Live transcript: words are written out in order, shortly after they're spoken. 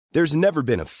There's never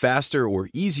been a faster or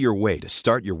easier way to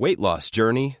start your weight loss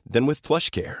journey than with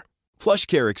PlushCare.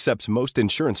 PlushCare accepts most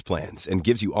insurance plans and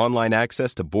gives you online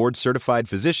access to board-certified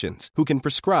physicians who can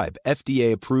prescribe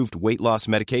FDA-approved weight loss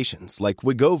medications like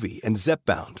Wegovy and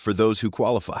Zepbound for those who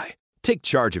qualify. Take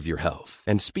charge of your health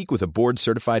and speak with a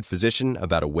board-certified physician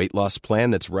about a weight loss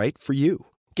plan that's right for you.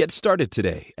 Get started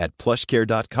today at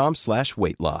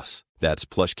plushcare.com/weight-loss. That's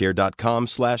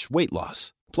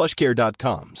plushcare.com/weight-loss.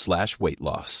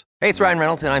 plushcare.com/weight-loss. Hey, it's Ryan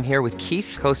Reynolds, and I'm here with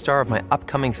Keith, co-star of my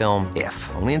upcoming film, If,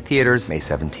 only in theaters May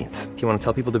 17th. Do you want to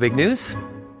tell people the big news?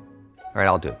 All right,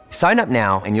 I'll do it. Sign up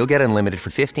now and you'll get unlimited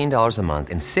for $15 a month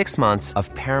and 6 months of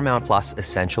Paramount Plus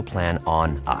Essential Plan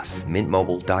on us.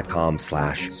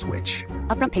 MintMobile.com/switch.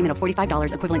 Upfront payment of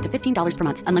 $45 equivalent to $15 per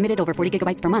month. Unlimited over 40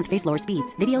 gigabytes per month. Face lower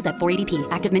speeds. Videos at 480p.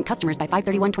 Active Mint customers by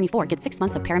 531.24 get 6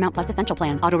 months of Paramount Plus Essential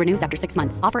Plan. Auto renews after 6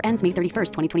 months. Offer ends May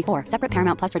 31st, 2024. Separate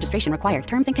Paramount Plus registration required.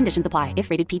 Terms and conditions apply if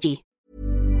rated PG.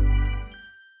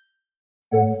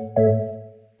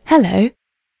 Hello.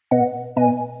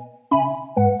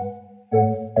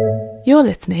 You're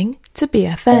listening to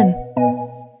BFN.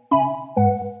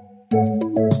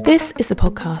 This is the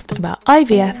podcast about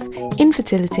IVF,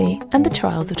 infertility, and the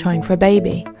trials of trying for a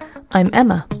baby. I'm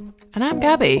Emma. And I'm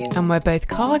Gabby, and we're both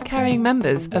card-carrying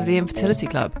members of the Infertility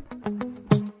Club.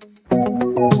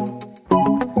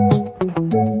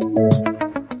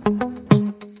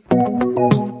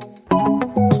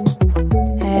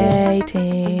 Hey,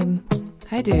 team.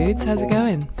 Hey, dudes, how's it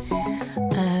going?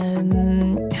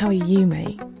 How are you,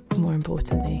 mate? More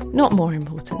importantly. Not more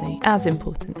importantly, as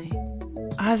importantly.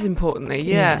 As importantly,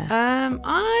 yeah.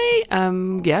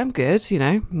 I'm good, you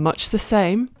know, much the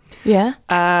same. Yeah?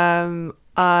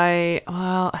 I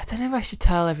don't know if I should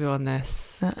tell everyone this,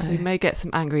 so we may get some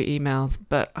angry emails,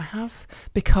 but I have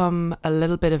become a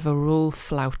little bit of a rule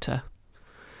flouter.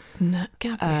 No,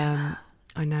 Gabriella.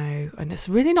 I know, and it's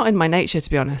really not in my nature, to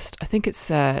be honest. I think it's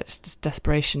just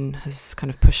desperation has kind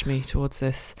of pushed me towards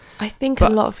this. I think a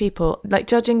lot of people, like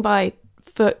judging by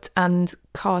foot and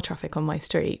car traffic on my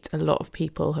street, a lot of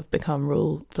people have become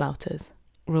rule flouters.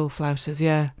 Rule flouters,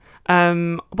 yeah.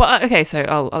 Well, okay, so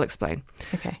I'll explain.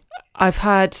 Okay. I've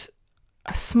had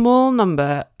a small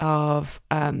number of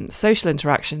social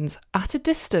interactions at a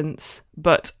distance,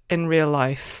 but in real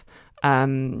life,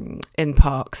 in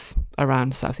parks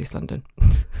around Southeast London.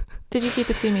 Did you keep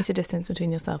a 2 metre distance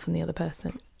between yourself and the other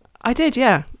person? I did,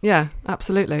 yeah,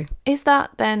 absolutely. Is that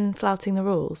then flouting the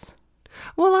rules?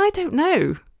 Well, I don't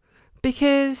know,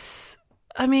 because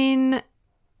I mean,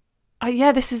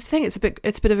 this is the thing. It's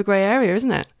a bit of a grey area,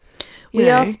 isn't it? We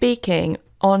are speaking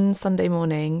on Sunday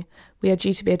morning. We are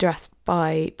due to be addressed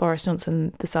by Boris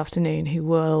Johnson this afternoon, who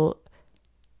will,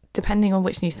 depending on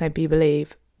which newspaper you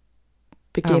believe,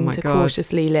 begin to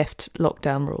cautiously lift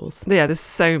lockdown rules. Yeah, there's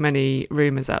so many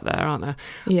rumours out there, aren't there?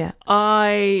 Yeah.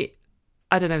 I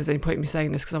don't know if there's any point in me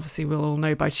saying this, because obviously we'll all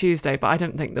know by Tuesday, but I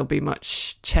don't think there'll be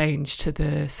much change to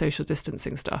the social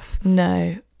distancing stuff.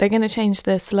 No. They're going to change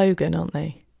their slogan, aren't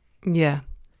they? Yeah.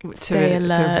 Stay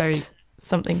alert.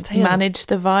 Manage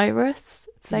the virus,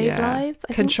 save lives.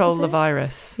 Control the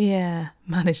virus. Yeah,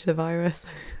 manage the virus.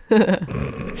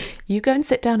 You go and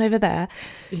sit down over there.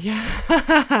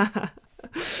 Yeah.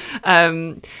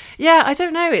 I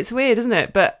don't know. It's weird, isn't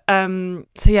it? But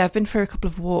I've been for a couple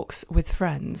of walks with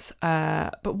friends.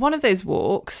 But one of those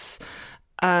walks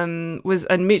was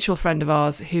a mutual friend of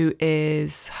ours who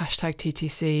is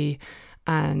 #TTC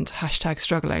and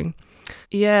 #struggling.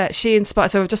 Yeah, she inspired.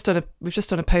 So we've just done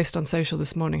a post on social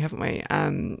this morning, haven't we?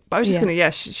 But I was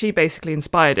just she basically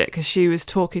inspired it, because she was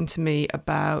talking to me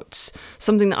about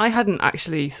something that I hadn't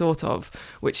actually thought of,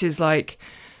 which is like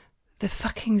the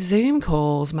fucking Zoom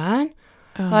calls, man.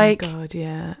 Oh my God,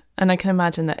 yeah. And I can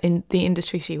imagine that in the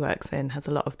industry she works in has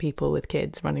a lot of people with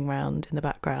kids running around in the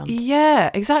background.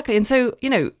 Yeah, exactly. And so, you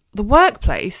know, the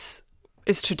workplace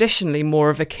is traditionally more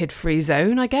of a kid-free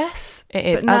zone, I guess. It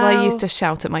is. As I used to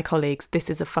shout at my colleagues,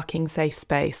 this is a fucking safe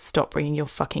space. Stop bringing your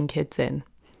fucking kids in.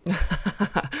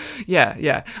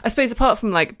 Yeah. I suppose apart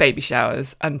from like baby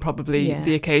showers and probably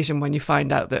the occasion when you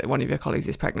find out that one of your colleagues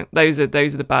is pregnant, those are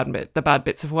the bad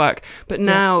bits of work. But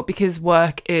now, because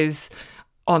work is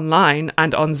online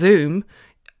and on Zoom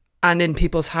and in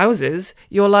people's houses,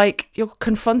 you're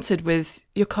confronted with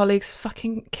your colleagues'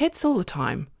 fucking kids all the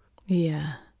time.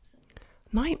 Yeah.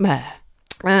 Nightmare.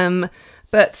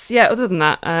 But yeah, other than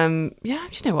that, do you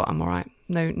know what? I'm all right.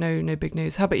 No big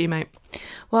news. How about you, mate?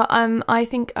 Well, I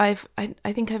think I've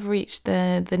reached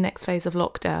the next phase of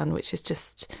lockdown, which is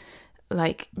just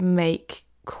like make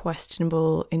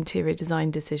questionable interior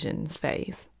design decisions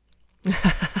phase.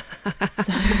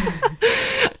 So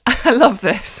I love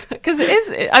this because it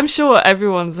is. I'm sure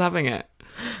everyone's having it.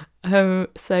 I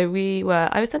was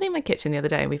standing in my kitchen the other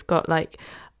day and we've got like,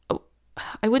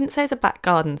 I wouldn't say it's a back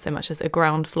garden so much as a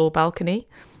ground floor balcony.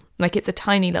 Like it's a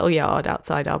tiny little yard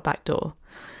outside our back door.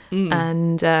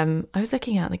 And I was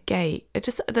looking out the gate. It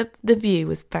just, the view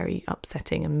was very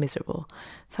upsetting and miserable.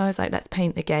 So I was like, let's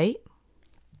paint the gate.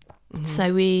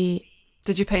 So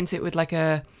Did you paint it with like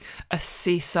a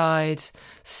seaside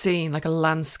scene, like a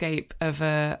landscape of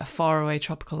a faraway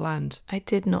tropical land? I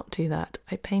did not do that.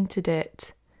 I painted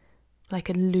it like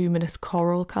a luminous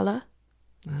coral colour.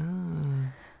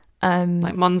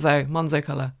 Like Monzo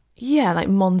colour. Yeah, like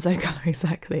Monzo colour,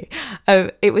 exactly.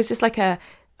 It was just like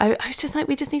I was just like,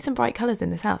 we just need some bright colours in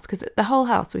this house, because the whole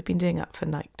house we've been doing up for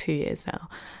like 2 years now,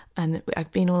 and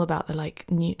I've been all about the like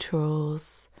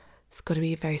neutrals. It's got to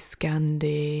be very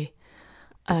Scandi.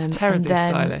 It's terribly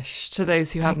stylish. To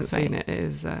those who haven't seen it,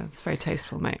 it's very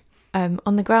tasteful, mate.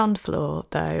 On the ground floor,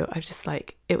 though, I've just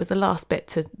like, it was the last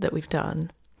bit that we've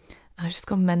done, and I've just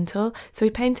gone mental. So we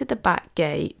painted the back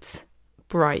gate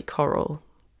bright coral.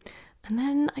 And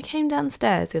then I came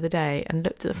downstairs the other day and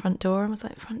looked at the front door and was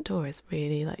like, front door is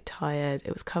really like tired.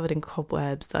 It was covered in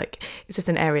cobwebs. Like it's just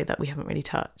an area that we haven't really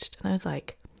touched. And I was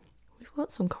like, we've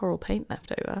got some coral paint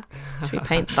left over. Should we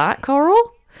paint that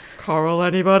coral? Coral,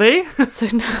 anybody? So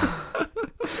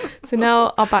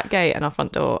now our back gate and our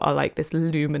front door are like this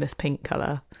luminous pink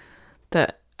colour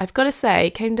that I've got to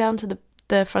say came down to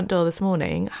the front door this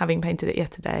morning, having painted it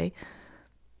yesterday.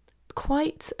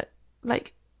 Quite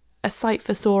like a sight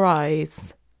for sore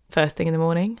eyes first thing in the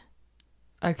morning.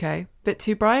 Okay. Bit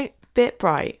too bright? Bit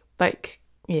bright. Like,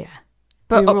 yeah.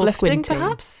 But uplifting,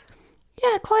 perhaps?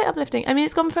 Yeah, quite uplifting. I mean,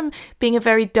 it's gone from being a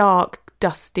very dark,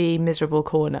 dusty, miserable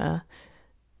corner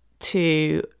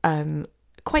to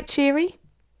quite cheery.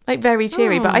 Like, very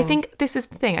cheery. But I think this is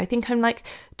the thing. I think I'm, like,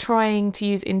 trying to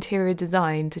use interior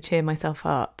design to cheer myself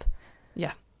up.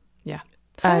 Yeah. Yeah.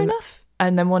 Fair enough.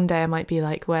 And then one day I might be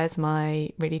like, where's my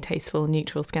really tasteful,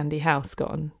 neutral Scandi house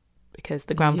gone? Because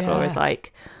the ground floor is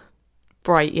like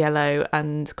bright yellow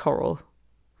and coral.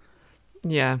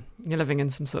 Yeah, you're living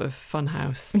in some sort of fun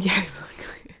house. Yeah,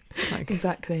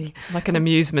 exactly. Like an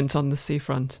amusement on the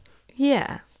seafront.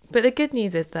 Yeah, but the good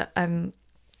news is that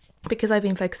because I've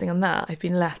been focusing on that, I've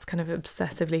been less kind of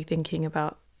obsessively thinking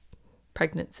about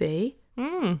pregnancy.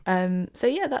 So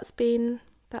yeah, that's been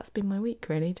my week,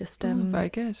 really. Just very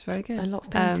good. A lot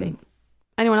of painting.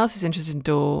 Anyone else is interested in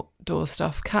door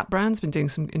stuff? Kat Brown's been doing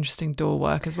some interesting door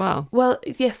work as well. Well,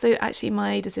 yes. So actually,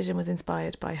 my decision was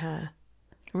inspired by her.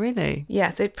 Really? Yeah.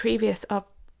 So our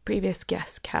previous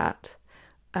guest, Kat,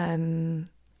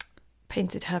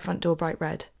 painted her front door bright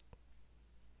red.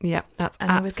 Yeah, that's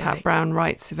at Kat Brown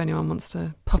Writes. If anyone wants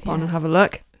to pop on and have a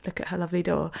look at her lovely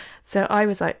door. So I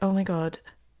was like, oh my god,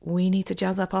 we need to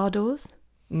jazz up our doors.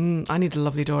 I need a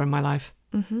lovely door in my life.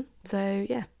 So,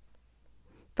 yeah.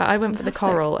 But I went for the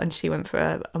coral and she went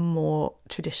for a more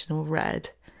traditional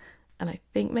red. And I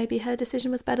think maybe her decision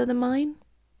was better than mine.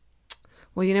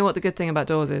 Well, you know what the good thing about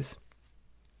doors is?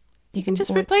 You can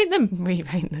just repaint them.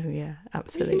 Repaint them, yeah,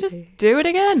 absolutely. You can just do it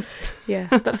again. Yeah,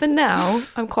 but for now,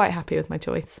 I'm quite happy with my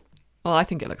choice. Well, I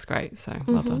think it looks great, so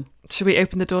well done. Should we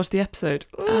open the door to the episode?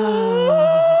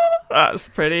 That's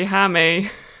pretty hammy.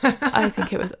 I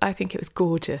think it was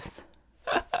gorgeous.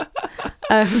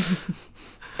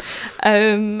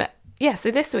 Yeah,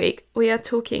 so this week we are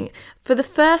talking for the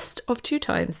first of 2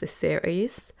 times this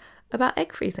series about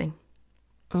egg freezing.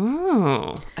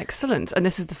 Oh, excellent. And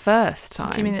this is the first time.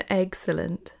 Do you mean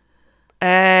excellent?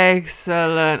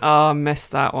 Excellent. Oh, I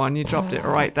missed that one. You dropped it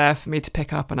right there for me to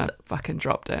pick up and I fucking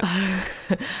dropped it.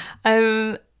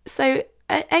 So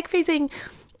egg freezing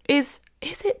is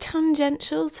it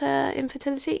tangential to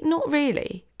infertility? Not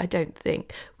really, I don't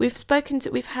think. We've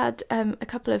had a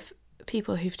couple of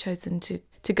people who've chosen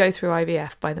to go through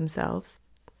IVF by themselves.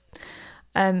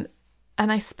 And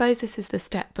I suppose this is the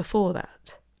step before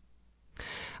that.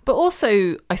 But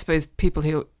also, I suppose people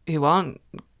who aren't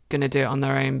going to do it on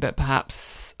their own, but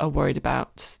perhaps are worried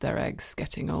about their eggs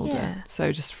getting older. Yeah.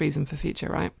 So just freeze them for future,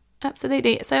 right?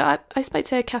 Absolutely. So I spoke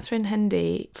to Catherine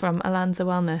Hendy from Alanza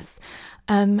Wellness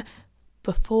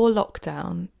before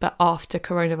lockdown, but after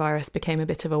coronavirus became a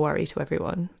bit of a worry to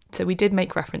everyone. So we did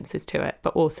make references to it,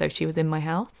 but also she was in my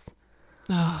house.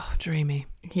 Oh, dreamy.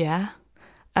 Yeah.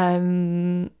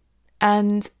 And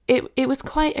it was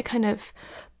quite a kind of,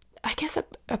 I guess,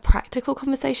 a practical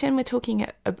conversation. We're talking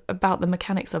about the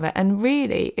mechanics of it. And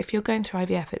really, if you're going through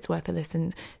IVF, it's worth a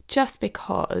listen just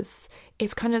because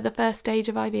it's kind of the first stage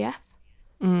of IVF.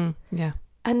 Yeah.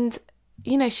 And,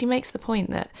 you know, she makes the point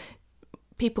that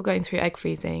people going through egg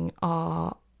freezing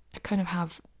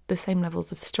have the same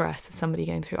levels of stress as somebody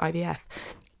going through IVF,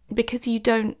 because you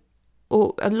don't,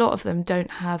 or a lot of them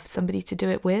don't have somebody to do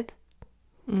it with.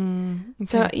 Okay.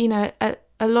 So, you know,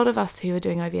 a lot of us who are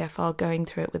doing IVF are going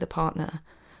through it with a partner.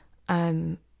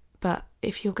 But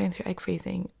if you're going through egg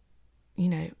freezing, you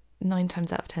know, 9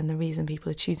 times out of 10, the reason people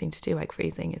are choosing to do egg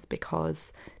freezing is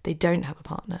because they don't have a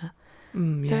partner.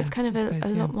 So it's kind of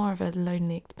a lot more of a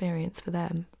lonely experience for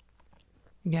them.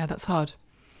 Yeah, that's hard.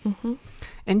 Mm-hmm.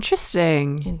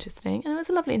 Interesting. And it was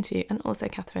a lovely interview. And also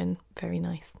Catherine, very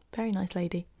nice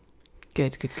lady.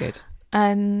 Good.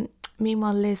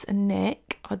 Meanwhile, Liz and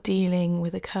Nick are dealing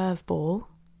with a curveball.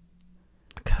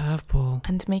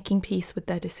 And making peace with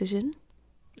their decision.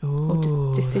 Ooh, or just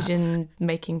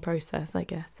decision-making process, I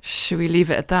guess. Should we leave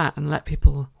it at that and let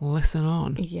people listen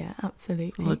on? Yeah,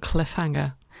 absolutely. A little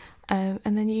cliffhanger. And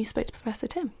then you spoke to Professor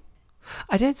Tim.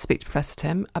 I did speak to Professor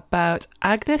Tim about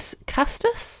Agnus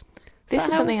Castus. This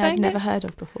is something I've never heard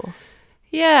of before.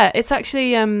 Yeah, it's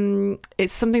actually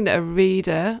it's something that a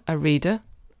listener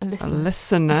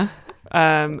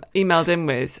emailed in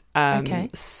with. Okay.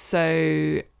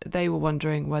 So they were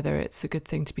wondering whether it's a good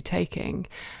thing to be taking.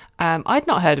 I'd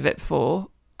not heard of it before.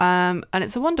 And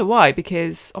it's a wonder why,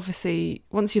 because obviously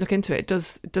once you look into it,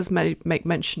 it does make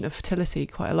mention of fertility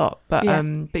quite a lot. But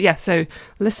yeah, so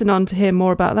listen on to hear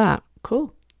more about that.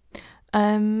 Cool.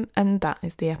 And that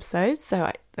is the episode.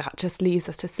 So that just leaves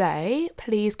us to say,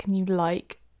 please can you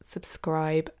like,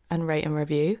 subscribe and rate and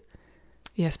review?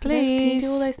 Yes, please. Can you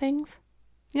do all those things?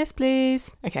 Yes,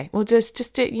 please. Okay, well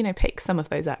just do, you know, pick some of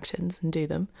those actions and do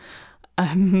them.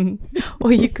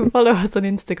 Or you can follow us on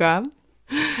Instagram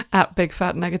at Big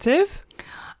Fat Negative,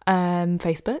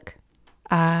 Facebook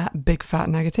at Big Fat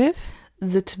Negative,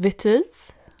 the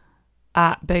Twitters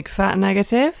at Big Fat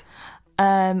Negative.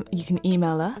 You can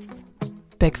email us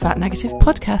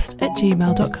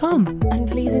bigfatnegativepodcast@gmail.com. and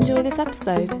please enjoy this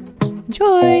episode.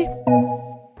 Enjoy.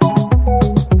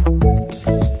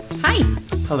 Hi,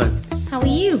 Hello. how are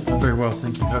you? I'm very well,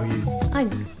 thank you. How are you?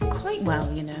 I'm quite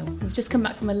well, you know. We've just come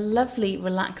back from a lovely,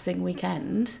 relaxing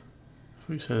weekend. I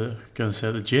thought you said going to say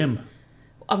at the gym.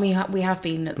 I mean, we have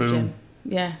been at the Boom. gym.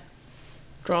 Yeah.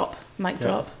 Mic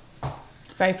drop.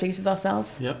 Very pleased with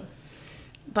ourselves. Yep.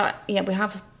 But yeah, we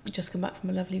have just come back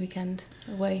from a lovely weekend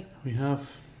away. We have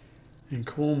in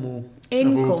Cornwall. In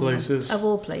of all Cornwall, places. Of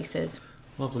all places.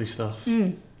 Lovely stuff.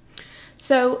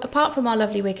 So, apart from our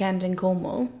lovely weekend in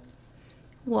Cornwall,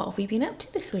 what have we been up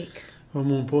to this week? Well,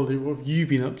 more importantly, what have you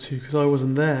been up to? Because I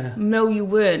wasn't there. No, you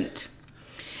weren't.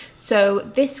 So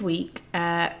this week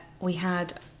we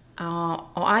had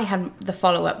I had the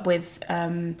follow-up with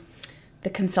the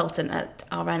consultant at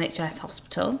our NHS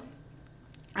hospital.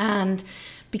 And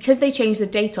because they changed the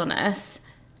date on us,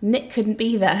 Nick couldn't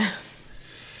be there.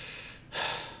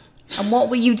 And what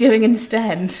were you doing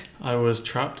instead? I was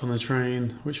trapped on the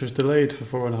train, which was delayed for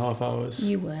 4.5 hours.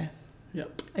 You were.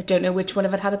 Yep. I don't know which one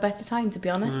of us had a better time, to be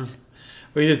honest.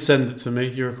 Well, you did send it to me.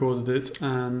 You recorded it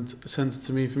and sent it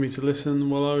to me for me to listen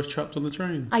while I was trapped on the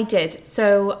train. I did.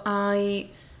 So I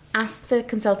asked the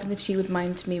consultant if she would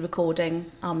mind me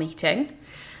recording our meeting.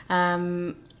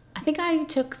 I think I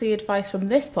took the advice from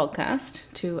this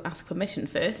podcast to ask permission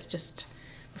first, just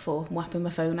before whapping my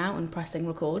phone out and pressing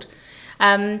record.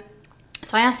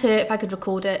 So I asked her if I could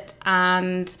record it,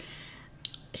 and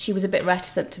she was a bit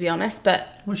reticent, to be honest,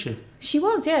 but... Was she? She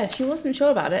was, yeah. She wasn't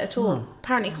sure about it at all. Oh.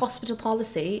 Apparently hospital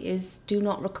policy is do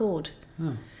not record.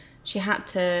 Oh. She had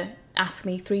to ask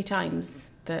me 3 times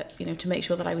that, you know, to make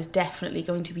sure that I was definitely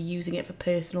going to be using it for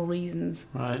personal reasons.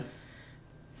 Right.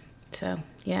 So,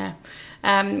 yeah.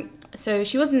 So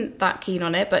she wasn't that keen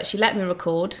on it, but she let me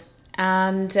record,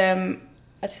 and I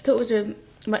just thought it was a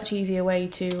much easier way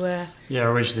to... Yeah,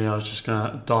 originally I was just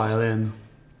going to dial in.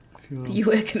 You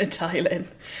were going to dial in,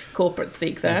 corporate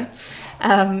speak there.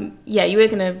 Yeah, you were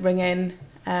going to ring in,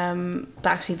 but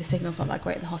actually the signal's not that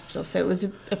great in the hospital, so it was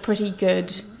a pretty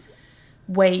good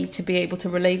way to be able to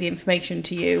relay the information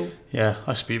to you. Yeah,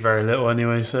 I speak very little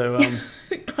anyway, so...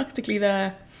 Practically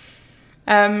there.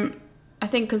 I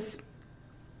think because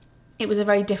it was a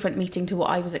very different meeting to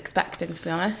what I was expecting, to be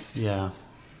honest. Yeah.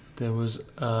 There was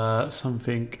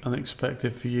something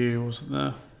unexpected for you, wasn't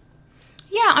there?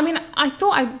 Yeah, I mean, I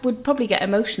thought I would probably get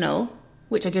emotional,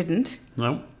 which I didn't.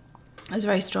 No. I was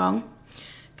very strong.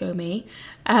 Go me.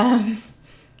 And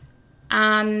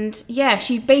yeah,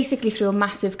 she basically threw a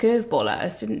massive curveball at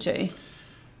us, didn't she?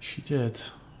 She did.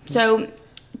 So,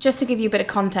 just to give you a bit of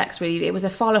context, really, it was a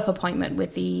follow-up appointment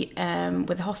with the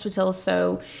hospital.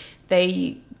 So,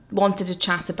 they wanted to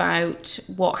chat about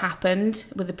what happened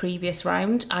with the previous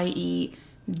round, i.e.,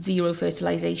 0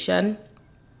 fertilisation.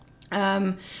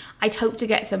 I'd hoped to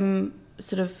get some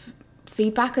sort of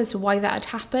feedback as to why that had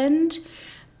happened.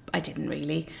 I didn't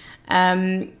really.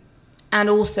 And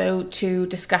also to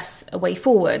discuss a way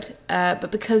forward.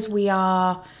 But because we've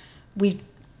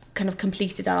kind of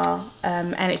completed our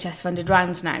NHS funded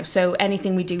rounds now, so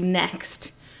anything we do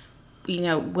next,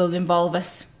 will involve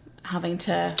us having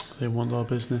to... They want our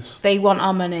business. They want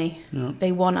our money. Yeah.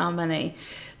 They want our money.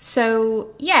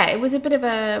 So, yeah, it was a bit of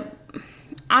a...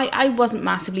 I wasn't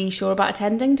massively sure about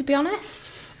attending, to be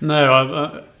honest.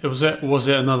 No, was it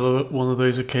another one of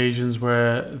those occasions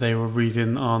where they were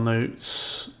reading our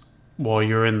notes while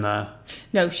you're in there?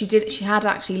 No, she did. She had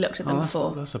actually looked at them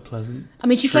before. That's a pleasant. I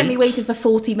mean, she kept me treat. waiting for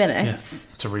 40 minutes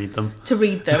to read them.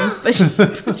 But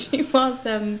she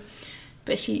was.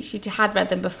 But she had read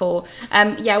them before.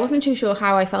 I wasn't too sure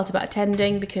how I felt about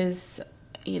attending because,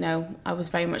 I was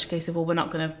very much a case of, well,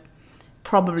 we're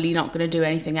probably not going to do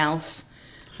anything else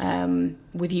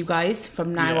with you guys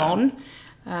from now on.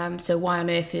 So why on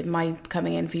earth am I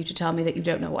coming in for you to tell me that you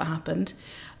don't know what happened?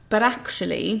 But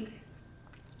actually,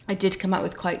 I did come up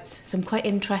with some quite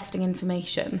interesting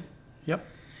information. Yep.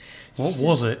 What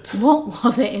was it? What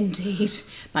was it indeed?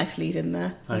 Nice lead in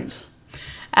there. Thanks.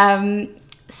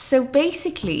 So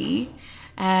basically,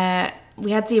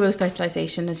 we had zero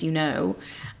fertilisation, as you know,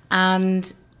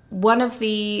 and one of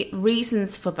the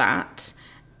reasons for that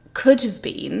could have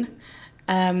been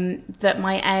that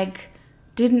my egg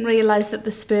didn't realise that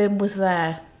the sperm was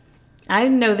there. I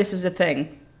didn't know this was a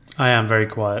thing. I am very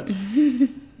quiet.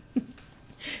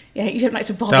 Yeah, you don't like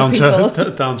to bother people.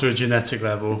 Down to a genetic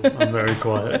level, I'm very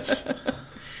quiet.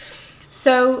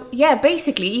 So, yeah,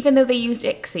 basically, even though they used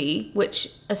ICSI,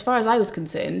 which, as far as I was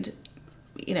concerned,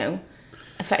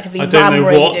 effectively I don't know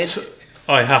ram-raided. what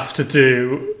I have to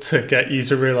do to get you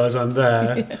to realise I'm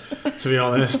there, to be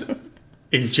honest.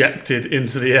 Injected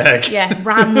into the egg. Yeah,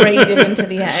 ram-raided into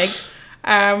the egg.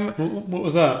 What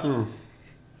was that? Oh.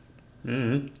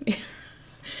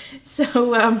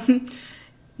 So,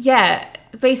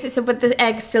 basically, but the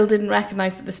egg still didn't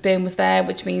recognise that the sperm was there,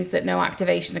 which means that no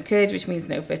activation occurred, which means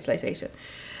no fertilisation.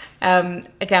 Again,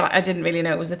 I didn't really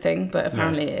know it was a thing, but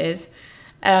apparently it is.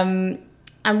 And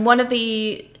one of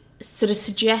the sort of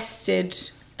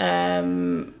suggested,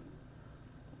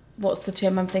 what's the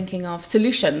term I'm thinking of,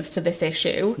 solutions to this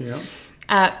issue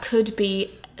could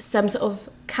be some sort of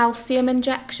calcium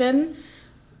injection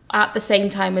at the same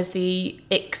time as the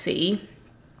ICSI,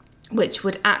 which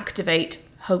would activate,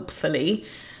 hopefully,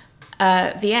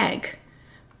 the egg.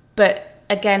 But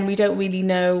again, we don't really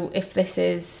know if this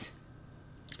is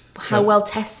how well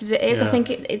tested it is. I think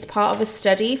it's part of a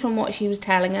study from what she was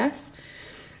telling us.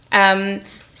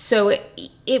 So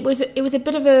it was a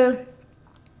bit of a...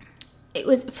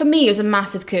 for me, it was a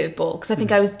massive curveball because I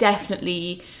think I was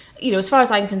definitely, as far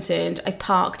as I'm concerned, I've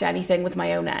parked anything with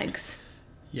my own eggs.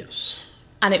 Yes.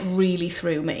 And it really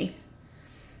threw me.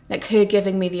 Like her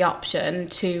giving me the option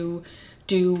to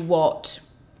do to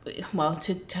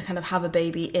kind of have a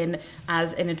baby in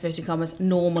as, in inverted commas,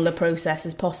 normal a process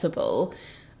as possible,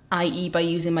 i.e. by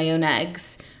using my own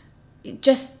eggs, it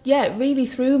just, it really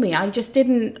threw me.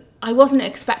 I wasn't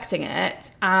expecting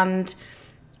it, and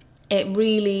it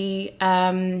really,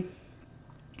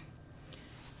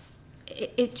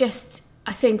 it just,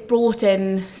 I think, brought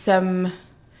in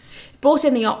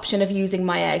the option of using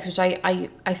my eggs, which I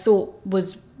thought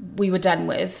we were done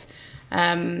with,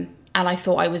 and I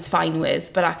thought I was fine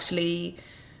with, but actually,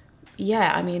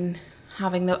 I mean,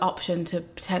 having the option to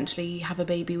potentially have a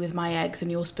baby with my eggs and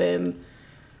your sperm,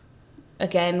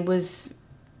 again, was,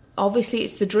 obviously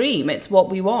it's the dream, it's what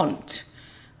we want,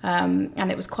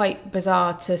 and it was quite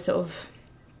bizarre to sort of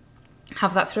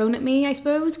have that thrown at me, I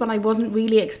suppose, when I wasn't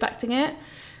really expecting it.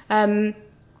 I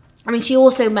mean, she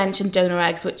also mentioned donor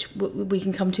eggs, which we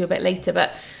can come to a bit later,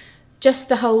 but just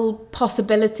the whole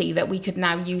possibility that we could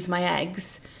now use my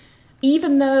eggs,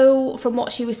 even though from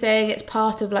what she was saying, it's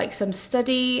part of like some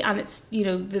study and it's,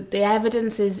 the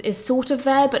evidence is sort of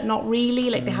there, but not really,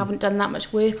 like they haven't done that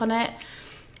much work on it.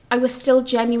 I was still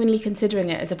genuinely considering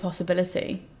it as a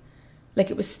possibility. Like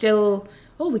it was still,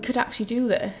 we could actually do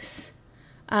this.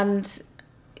 And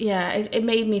it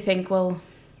made me think, well,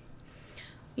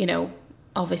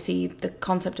 obviously the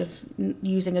concept of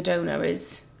using a donor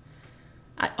is,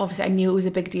 obviously I knew it was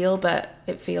a big deal, but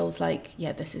it feels like,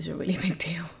 this is a really big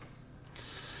deal.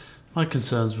 My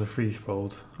concerns were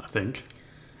threefold, I think.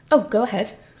 Oh, go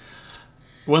ahead.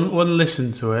 When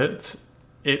listened to it,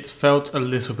 it felt a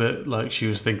little bit like she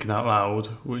was thinking out loud,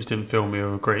 which didn't fill me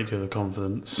with a great deal of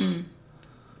confidence. And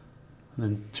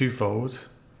then twofold.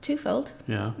 Twofold?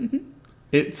 Yeah. Mm-hmm.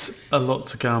 It's a lot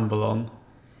to gamble on,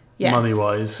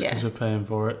 money-wise, because we're paying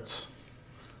for it.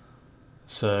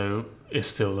 So it's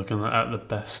still looking at the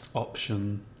best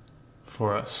option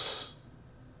for us.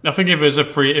 I think if it was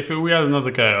if we had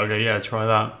another go, I'd go, yeah, try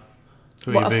that.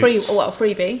 What a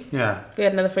freebie? Yeah. If we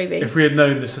had another freebie. If we had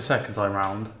known this the second time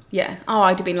round. Yeah. Oh,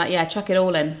 I'd have been like, yeah, chuck it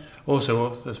all in.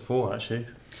 Also, there's 4 actually.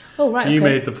 Oh, right. You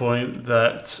okay. made the point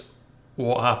that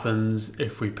what happens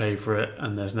if we pay for it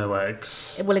and there's no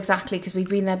eggs? Well, exactly, because we've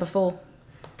been there before.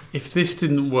 If this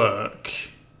didn't work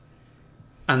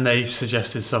and they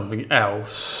suggested something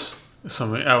else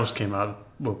came out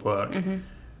would work,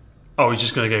 are we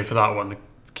just going to go for that one?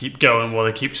 Keep going while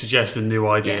they keep suggesting new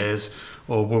ideas,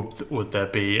 or would there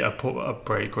be a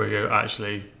break where you go,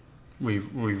 actually,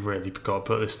 we've really got to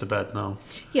put this to bed now?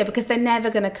 Yeah, because they're never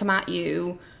going to come at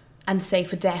you and say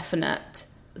for definite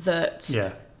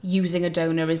that using a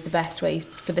donor is the best way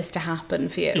for this to happen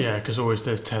for you. Yeah, because always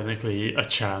there's technically a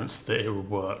chance that it would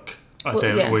work.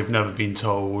 We've never been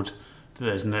told that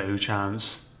there's no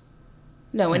chance.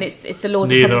 No, and it's the laws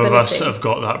Neither of probability. Neither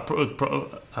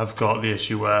of us have got the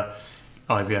issue where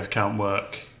IVF can't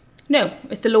work. No,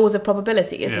 it's the laws of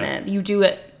probability, isn't it? You do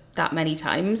it that many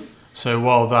times. So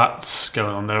while that's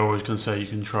going on, they're always going to say you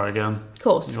can try again. Of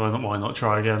course. Why not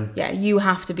try again? Yeah, you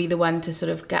have to be the one to sort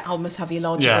of almost have your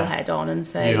logical head on and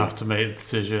say... You have to make the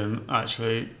decision,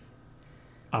 actually,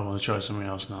 I want to try something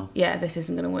else now. Yeah, this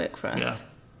isn't going to work for us.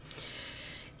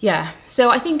 Yeah. So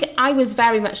I think I was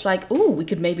very much like, oh, we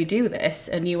could maybe do this.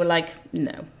 And you were like,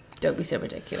 no, don't be so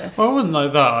ridiculous. Well, I wasn't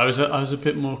like that. I was a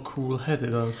bit more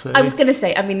cool-headed, I would say. I was going to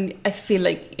say, I mean, I feel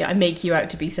like I make you out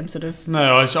to be some sort of...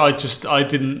 No, I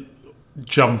didn't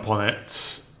jump on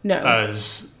it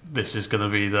as this is going to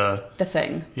be the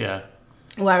thing. Yeah.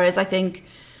 Whereas I think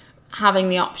having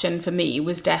the option for me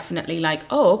was definitely like,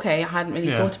 oh, okay, I hadn't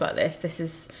really thought about this. This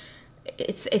is...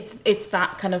 It's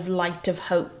that kind of light of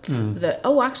hope that,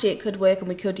 oh, actually it could work and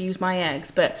we could use my eggs,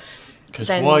 but... Because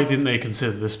why didn't they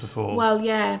consider this before? Well,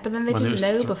 yeah, but then they didn't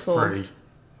know before. Free.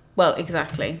 Well,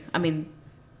 exactly. I mean,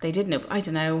 they did know, but I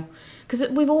don't know. Because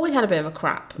we've always had a bit of a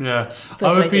crap. Yeah.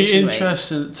 I would be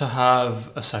interested to have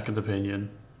a second opinion.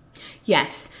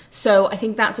 Yes. So I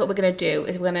think that's what we're going to do,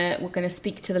 is we're going to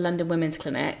speak to the London Women's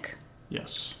Clinic.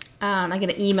 Yes. And I'm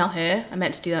going to email her. I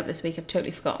meant to do that this week. I've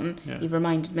totally forgotten. Yeah. You've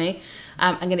reminded me.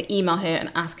 I'm going to email her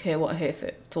and ask her what her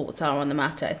thoughts are on the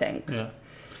matter, I think. Yeah.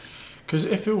 Because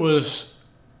if it was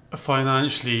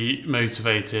financially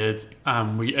motivated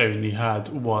and we only had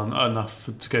enough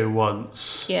to go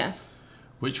once,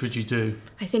 which would you do?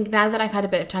 I think now that I've had a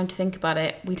bit of time to think about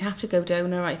it, we'd have to go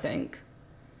donor, I think.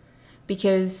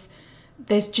 Because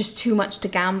there's just too much to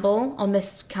gamble on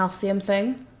this calcium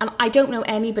thing. And I don't know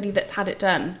anybody that's had it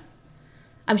done.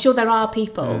 I'm sure there are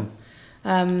people.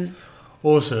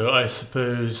 Also, I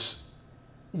suppose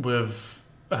with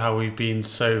how we've been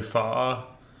so far,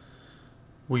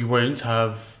 we won't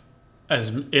have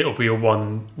it'll be a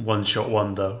one-shot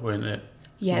wonder, won't it?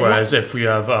 Yeah. Whereas if we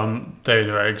have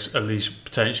donor eggs, at least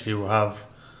potentially we'll have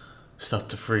stuff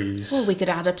to freeze. Well, we could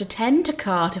add up to 10 to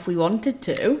cart if we wanted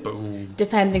to. Boom.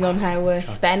 Depending on how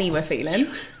spenny we're feeling.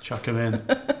 Chuck them in.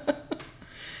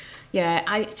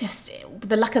 Yeah,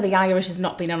 the luck of the Irish has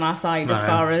not been on our side as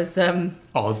far as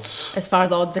odds. As far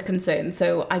as odds are concerned.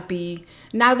 So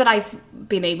now that I've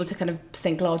been able to kind of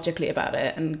think logically about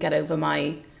it and get over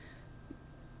my,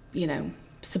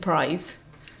 surprise.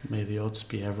 May the odds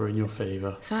be ever in your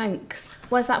favour. Thanks.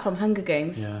 Where's that from? Hunger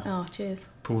Games? Yeah. Oh, cheers.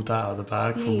 Pulled that out of the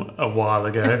bag from a while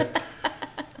ago.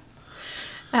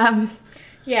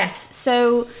 Yes.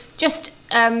 So just.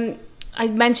 I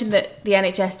mentioned that the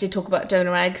NHS did talk about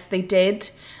donor eggs. They did.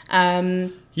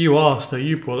 You asked her.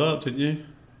 You brought that up, didn't you?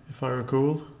 If I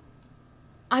recall.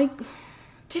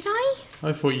 Did I?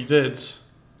 I thought you did.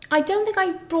 I don't think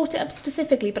I brought it up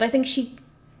specifically, but I think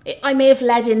I may have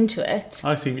led into it.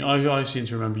 I think I seem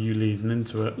to remember you leading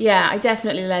into it. Yeah, I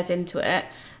definitely led into it.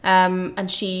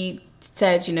 And she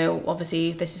said,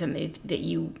 obviously this is something that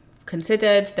you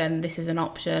considered, then this is an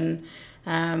option.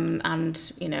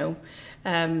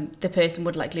 The person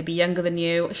would likely be younger than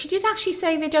you. She did actually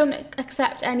say they don't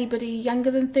accept anybody younger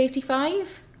than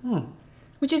 35,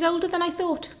 which is older than I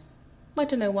thought. I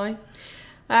don't know why.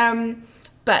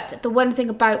 But the one thing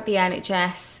about the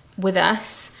NHS with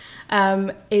us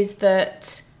is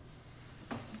that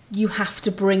you have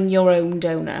to bring your own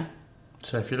donor.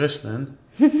 So if you're listening...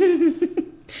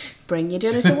 bring your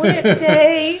donor to work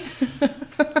day.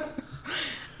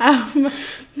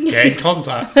 Get in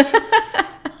contact.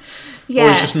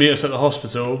 Yeah. Or just meet us at the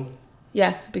hospital.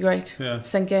 Yeah, it'd be great. Yeah.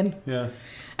 Sink in. Yeah.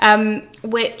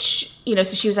 Which, so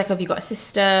she was like, have you got a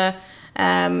sister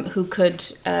who could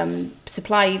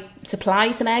supply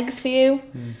some eggs for you?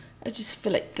 I just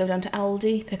feel like go down to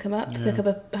Aldi, pick them up, pick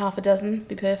up half a dozen,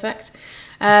 be perfect.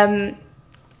 And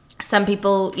Some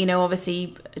people, you know,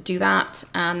 obviously do that,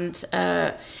 and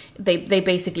they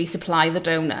basically supply the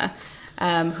donor,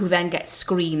 who then gets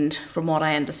screened, from what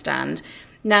I understand.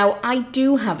 Now, I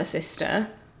do have a sister,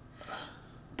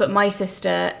 but my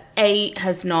sister, A,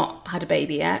 has not had a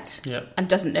baby yet, and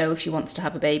doesn't know if she wants to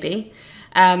have a baby.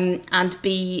 And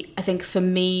B, I think for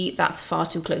me, that's far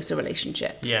too close a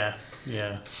relationship. Yeah.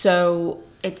 So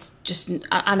it's just,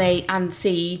 and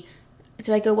C, did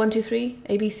I go 1, 2, 3,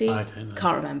 A, B, C? I don't know.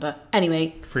 Can't remember.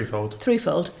 Anyway. Threefold.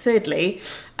 Thirdly,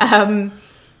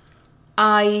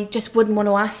 I just wouldn't want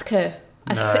to ask her.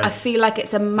 I feel like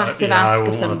it's a massive ask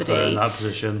of somebody. In that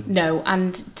position. No,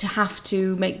 and to have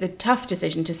to make the tough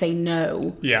decision to say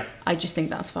no. Yeah. I just think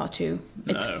that's far too.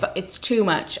 It's too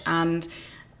much, and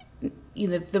you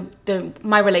know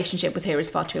my relationship with her is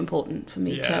far too important for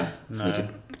me to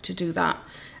do that.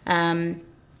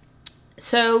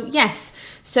 So yes.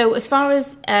 So as far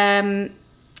as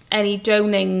any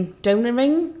donating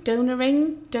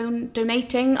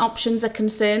options are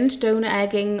concerned, donor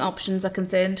egging options are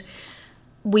concerned,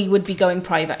 we would be going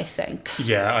private, I think.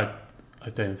 Yeah, I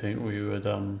don't think we would.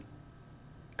 I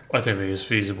don't think it's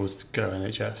feasible to go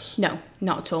NHS. No,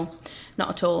 not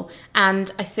at all.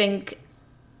 And I think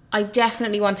I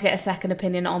definitely want to get a second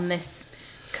opinion on this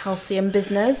calcium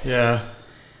business. Yeah.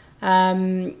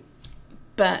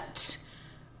 But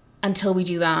until we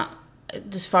do that,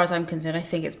 as far as I'm concerned, I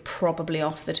think it's probably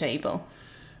off the table.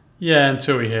 Yeah,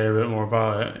 until we hear a bit more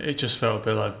about it. It just felt a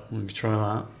bit like, we could try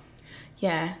that.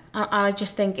 Yeah, I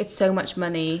just think it's so much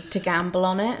money to gamble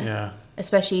on it. Yeah.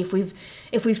 Especially if we've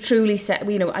truly set,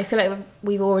 you know, I feel like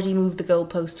we've already moved the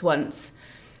goalposts once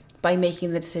by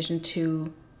making the decision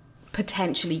to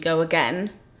potentially go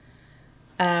again.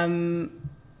 When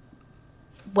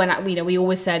we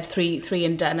always said three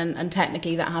and done, and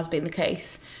technically that has been the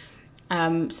case.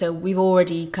 So we've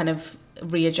already kind of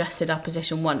readjusted our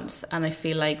position once, and I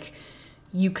feel like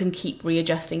you can keep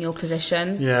readjusting your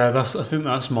position. Yeah, I think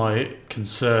that's my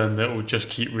concern, that we'll just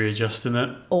keep readjusting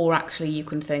it. Or actually you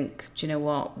can think, do you know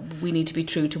what, we need to be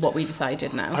true to what we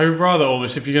decided now. I would rather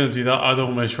almost, if you're going to do that, I'd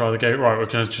almost rather go, right, we're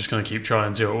just going to keep trying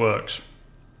until it works.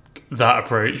 That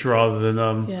approach rather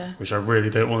than, which I really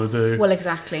don't want to do. Well,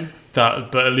 exactly.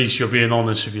 That, but at least you're being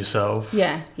honest with yourself.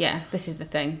 Yeah, this is the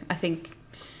thing. I think,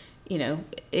 you know,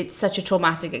 it's such a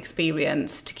traumatic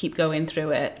experience to keep going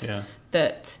through it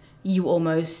that you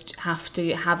almost have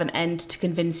to have an end to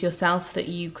convince yourself that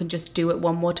you can just do it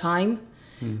one more time,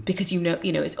 because you know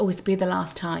it's always to be the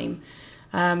last time.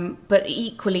 But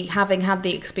equally, having had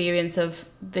the experience of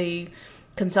the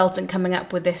consultant coming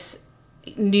up with this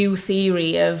new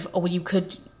theory of, you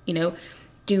could, you know,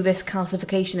 do this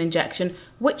calcification injection,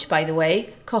 which, by the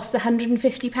way, costs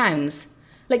 £150.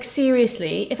 Like,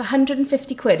 seriously, if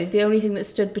 150 quid is the only thing that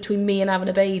stood between me and having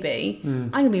a baby,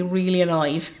 I'm going to be really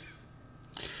annoyed.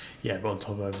 Yeah, but on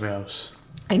top of everything else.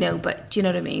 I know, but do you know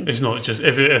what I mean? It's not just,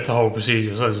 if the whole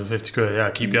procedure is less than 50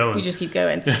 quid, keep going. We just keep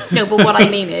going. No, but what I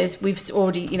mean is, we've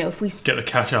already, you know, if we... Get the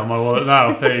cash out of my wallet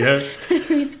now, there you go.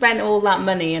 We spent all that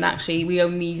money and actually we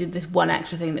only needed this one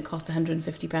extra thing that cost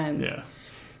 £150. Yeah.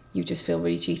 You just feel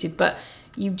really cheated. But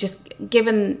you just,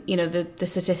 given, you know, the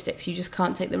statistics, you just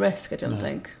can't take the risk, I don't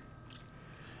think.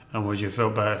 And would you feel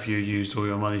better if you used all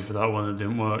your money for that one that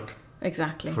didn't work?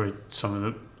 Exactly. For something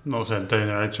that... Not saying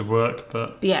donor eggs would work,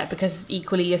 but... Yeah, because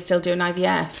equally you're still doing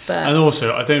IVF, but... And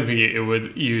also, I don't think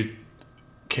you'd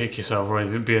kick yourself or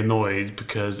anything, be annoyed,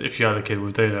 because if you had a kid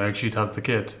with donor eggs, you'd have the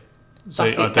kid. So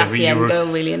that's the end goal,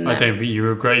 really, isn't it? I don't think you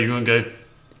regret. You wouldn't go,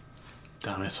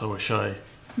 damn it, I wish I...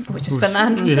 I wish I spent that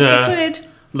 150 quid.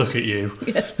 Look at you.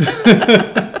 Yeah.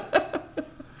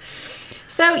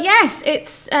 So, yes,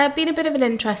 it's been a bit of an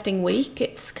interesting week.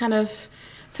 It's kind of...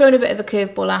 thrown a bit of a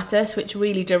curveball at us, which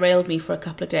really derailed me for a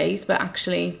couple of days. But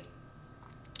actually,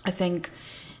 I think,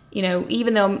 you know,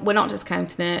 even though we're not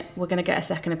discounting it, we're going to get a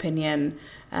second opinion.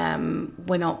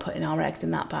 We're not putting our eggs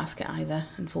in that basket either,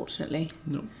 unfortunately.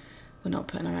 No. We're not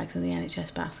putting our eggs in the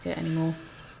NHS basket anymore.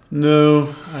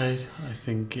 No, I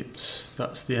think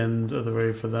that's the end of the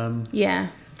road for them. Yeah.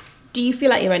 Do you feel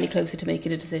like you're any closer to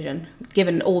making a decision,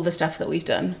 given all the stuff that we've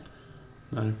done?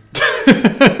 No.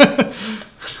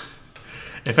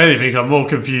 If anything, I'm more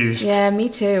confused. Yeah, me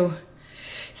too.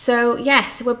 So,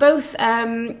 yes, we're both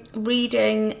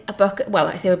reading a book. Well,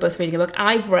 I say we're both reading a book.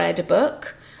 I've read a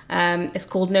book. It's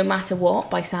called No Matter What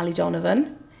by Sally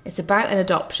Donovan. It's about an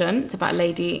adoption. It's about a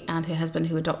lady and her husband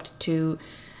who adopted 2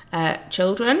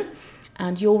 children.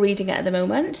 And you're reading it at the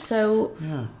moment, so...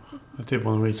 Yeah, I did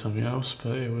want to read something else,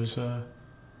 but it was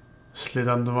slid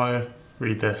under my...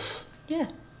 Read this. Yeah.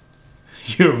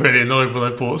 You were really annoyed when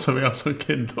I bought something else on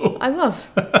Kindle. I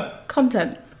was.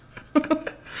 Content.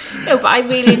 No, but I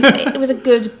really, it was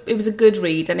a good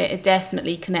read, and it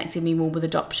definitely connected me more with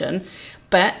adoption.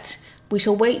 But we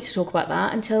shall wait to talk about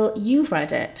that until you've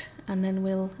read it, and then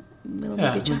we'll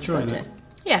maybe chat about it.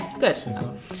 Yeah, good.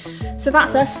 So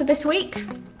that's us for this week.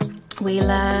 We'll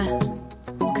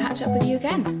catch up with you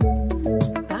again.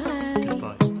 Bye.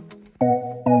 Goodbye.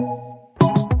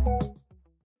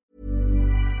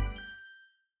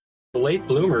 Late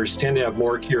bloomers tend to have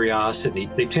more curiosity.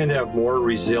 They tend to have more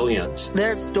resilience.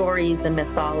 There's stories and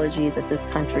mythology that this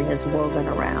country has woven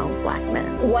around Black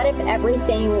men. What if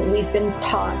everything we've been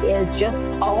taught is just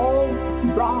all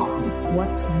wrong?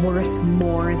 What's worth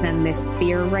more than this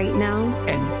fear right now?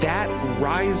 And that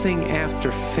rising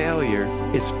after failure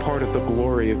is part of the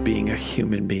glory of being a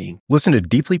human being. Listen to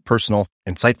deeply personal,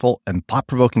 insightful, and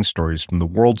thought-provoking stories from the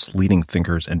world's leading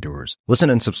thinkers and doers. Listen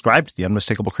and subscribe to The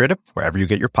Unmistakable Creative wherever you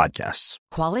get your podcasts.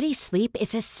 Quality sleep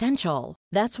is essential.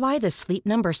 That's why the Sleep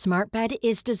Number Smart Bed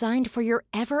is designed for your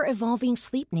ever-evolving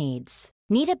sleep needs.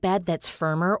 Need a bed that's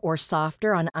firmer or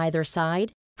softer on either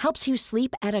side? Helps you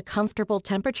sleep at a comfortable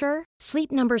temperature?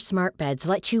 Sleep Number Smart Beds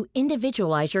let you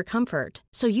individualize your comfort,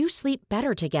 so you sleep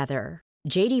better together.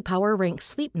 J.D. Power ranks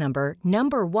Sleep Number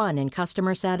number 1 in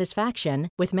customer satisfaction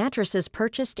with mattresses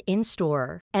purchased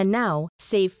in-store. And now,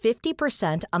 save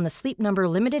 50% on the Sleep Number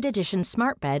Limited Edition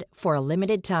Smart Bed for a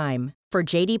limited time. For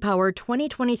J.D. Power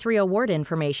 2023 award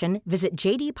information, visit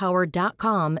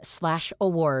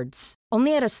jdpower.com/awards.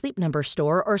 Only at a Sleep Number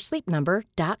store or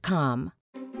sleepnumber.com.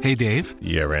 Hey, Dave.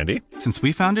 Yeah, Randy? Since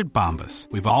we founded Bombas,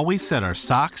 we've always said our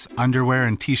socks, underwear,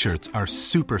 and T-shirts are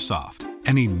super soft.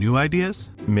 Any new ideas?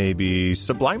 Maybe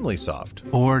sublimely soft.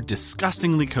 Or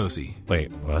disgustingly cozy.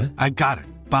 Wait, what? I got it.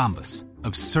 Bombas.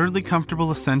 Absurdly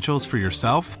comfortable essentials for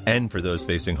yourself and for those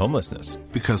facing homelessness.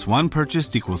 Because one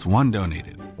purchased equals one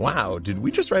donated. Wow, did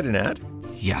we just write an ad?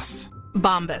 Yes.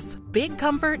 Bombas. Big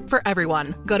comfort for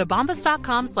everyone. Go to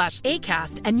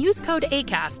bombas.com/ACAST and use code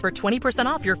ACAST for 20%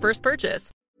 off your first purchase.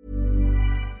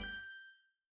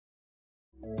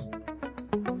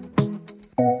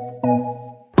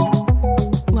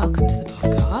 Welcome to the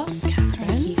podcast, Catherine.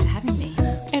 Thank you for having me.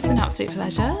 It's an absolute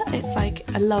pleasure. It's like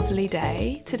a lovely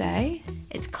day today.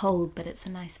 It's cold, but it's a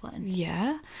nice one.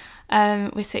 Yeah.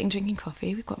 We're sitting drinking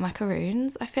coffee. We've got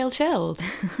macaroons. I feel chilled.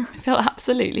 I feel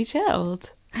absolutely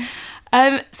chilled.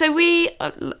 So we,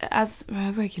 as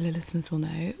regular listeners will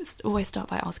know, always start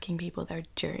by asking people their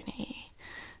journey.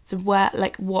 So what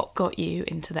got you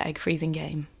into the egg freezing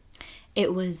game?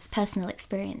 It was personal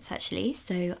experience, actually.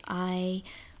 So I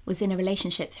was in a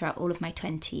relationship throughout all of my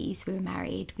 20s. We were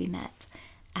married. We met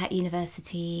at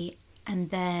university, and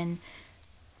then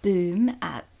boom,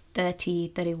 at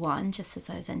 31, just as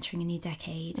I was entering a new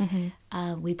decade,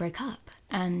 we broke up,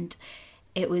 and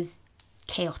it was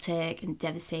chaotic and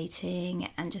devastating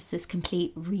and just this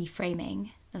complete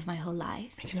reframing of my whole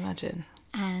life. I can imagine.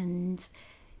 And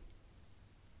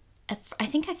I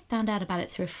think I found out about it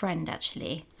through a friend,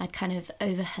 actually. I'd kind of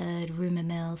overheard rumour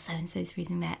mill, so-and-so's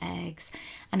freezing their eggs,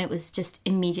 and it was just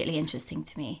immediately interesting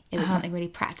to me. It was something really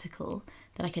practical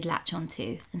that I could latch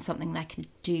onto, and something that I could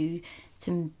do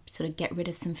to sort of get rid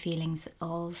of some feelings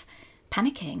of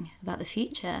panicking about the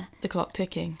future. The clock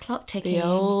ticking. The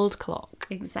old clock.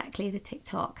 Exactly, the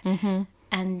tick-tock. Mm-hmm.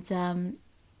 And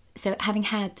so having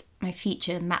had my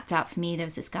future mapped out for me, there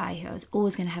was this guy who I was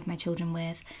always going to have my children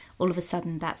with. All of a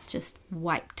sudden, that's just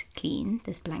wiped clean,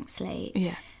 this blank slate.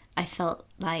 Yeah. I felt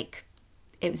like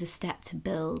it was a step to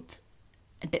build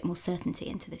a bit more certainty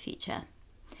into the future.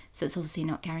 So it's obviously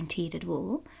not guaranteed at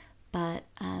all, but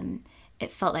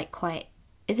it felt like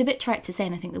it's a bit trite to say,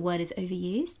 and I think the word is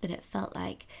overused, but it felt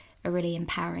like a really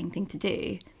empowering thing to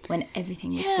do when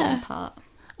everything was falling apart.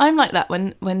 I'm like that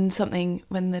when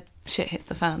the shit hits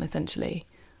the fan, essentially.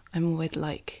 I'm always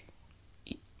like,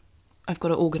 I've got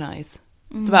to organise.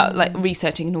 It's about like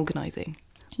researching and organising.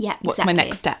 Yeah, exactly. What's my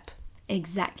next step?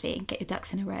 Exactly. Get your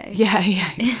ducks in a row. Yeah,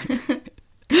 exactly.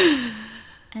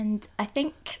 And I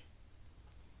think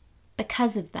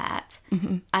because of that,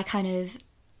 I kind of,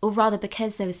 or rather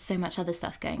because there was so much other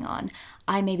stuff going on,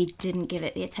 I maybe didn't give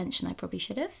it the attention I probably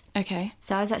should have. Okay.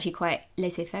 So I was actually quite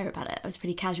laissez-faire about it. I was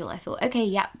pretty casual. I thought, okay,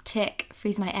 yep, tick,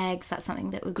 freeze my eggs. That's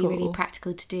something that would be really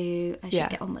practical to do. I should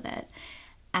get on with it.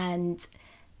 And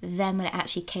then when it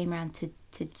actually came around to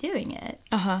doing it,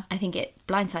 I think it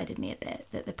blindsided me a bit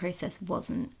that the process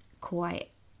wasn't quite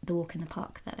the walk in the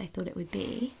park that I thought it would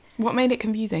be. What made it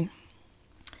confusing?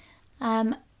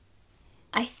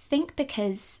 I think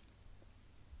because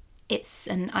it's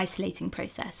an isolating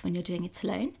process when you're doing it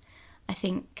alone. I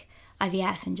think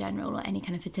IVF in general, or any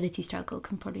kind of fertility struggle,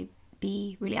 can probably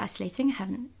be really isolating. I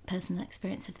haven't personal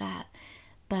experience of that.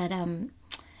 But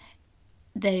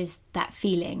there's that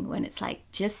feeling when it's like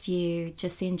just you,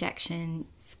 just the injection,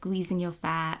 squeezing your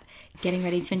fat, getting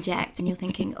ready to inject, and you're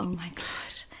thinking, oh my God,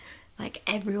 like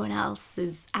everyone else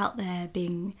is out there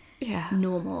being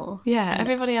normal. Yeah,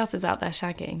 everybody else is out there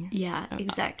shagging. Yeah,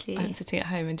 exactly. I'm sitting at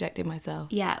home injecting myself.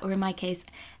 Yeah, or in my case,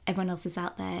 everyone else is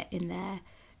out there in their,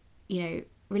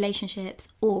 relationships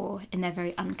or in their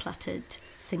very uncluttered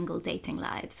single dating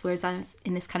lives, whereas I was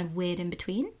in this kind of weird in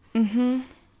between. Mm-hmm.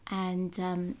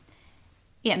 And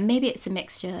maybe it's a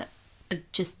mixture of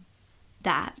just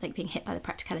that, like being hit by the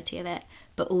practicality of it,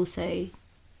 but also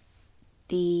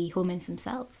the hormones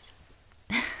themselves.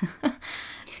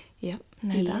 Yep,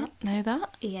 know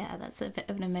that. Yeah, that's a bit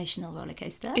of an emotional roller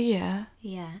coaster. Yeah.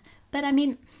 Yeah. But I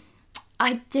mean,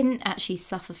 I didn't actually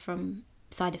suffer from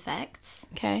side effects.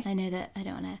 Okay. I know that I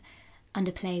don't want to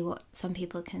underplay what some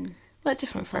people can. Well, it's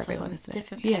different for everyone, isn't it?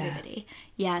 Different for everybody.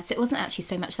 Yeah, so it wasn't actually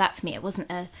so much that for me. It wasn't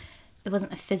a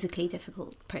physically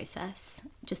difficult process,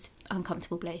 just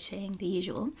uncomfortable bloating, the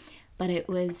usual. But it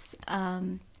was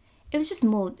just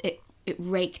more, it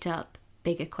raked up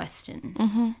bigger questions.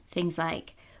 Mm-hmm. Things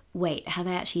like, wait, have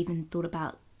I actually even thought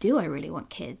about, do I really want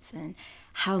kids? And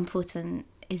how important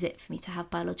is it for me to have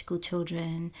biological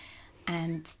children?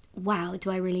 And wow, do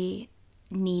I really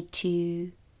need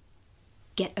to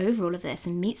get over all of this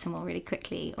and meet someone really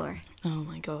quickly? Or oh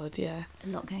my God, yeah, a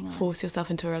lot going on. Force yourself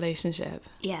into a relationship.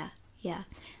 Yeah.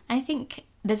 I think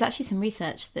there's actually some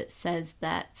research that says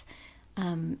that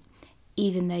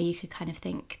even though you could kind of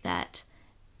think that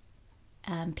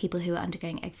people who are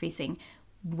undergoing egg freezing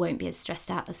won't be as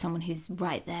stressed out as someone who's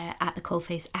right there at the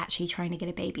coalface actually trying to get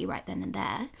a baby right then and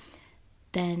there,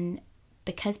 then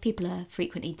because people are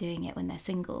frequently doing it when they're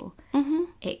single, mm-hmm.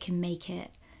 it can make it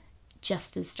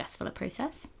just as stressful a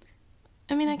process.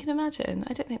 I mean, I can imagine.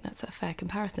 I don't think that's a fair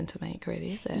comparison to make,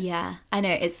 really, is it? Yeah, I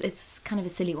know. It's kind of a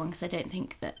silly one because I don't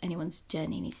think that anyone's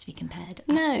journey needs to be compared at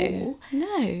all.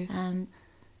 No.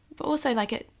 But also,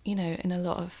 like, in a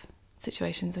lot of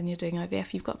situations when you're doing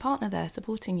IVF, you've got a partner there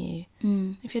supporting you.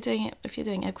 Mm. If you're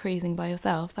doing egg freezing by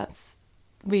yourself, that's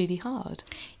really hard.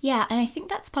 Yeah, and I think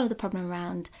that's part of the problem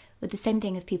around with the same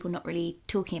thing of people not really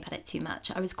talking about it too much.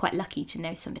 I was quite lucky to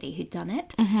know somebody who'd done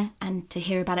it mm-hmm. and to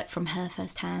hear about it from her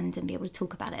firsthand and be able to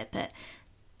talk about it. But,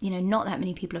 not that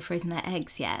many people have frozen their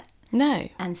eggs yet. No.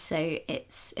 And so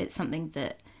it's something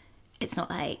that it's not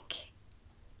like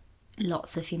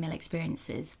lots of female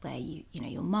experiences where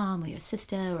your mom or your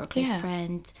sister or a close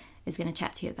friend is going to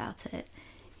chat to you about it.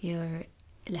 You're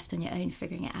left on your own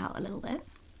figuring it out a little bit.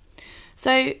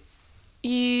 So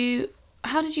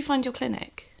how did you find your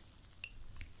clinic?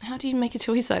 How do you make a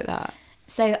choice like that?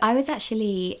 So I was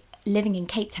actually living in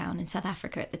Cape Town in South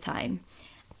Africa at the time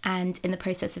and in the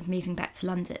process of moving back to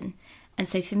London. And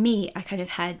so for me, I kind of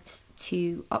had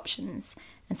two options.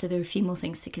 And so there were a few more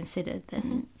things to consider than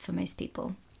mm-hmm. for most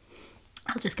people.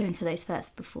 I'll just go into those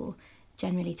first before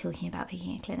generally talking about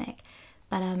picking a clinic.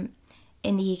 But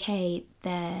in the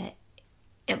UK,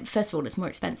 first of all, it's more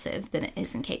expensive than it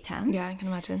is in Cape Town. Yeah, I can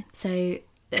imagine. So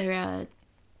there are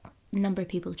a number of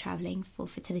people travelling for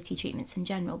fertility treatments in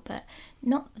general, but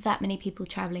not that many people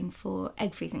travelling for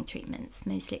egg freezing treatments.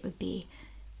 Mostly it would be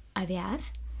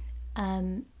IVF.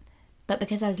 But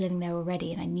because I was living there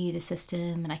already and I knew the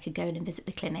system and I could go in and visit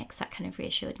the clinics, that kind of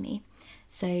reassured me.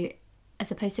 So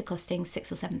as opposed to costing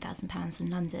 £6,000 or £7,000 in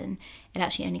London, it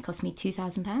actually only cost me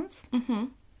 £2,000 mm-hmm.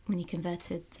 when you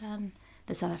converted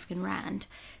the South African rand.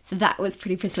 So that was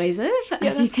pretty persuasive, yeah,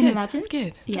 as you can imagine. That's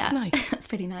good. Yeah, that's nice. That's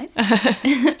pretty nice.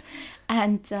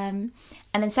 And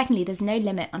then secondly, there's no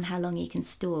limit on how long you can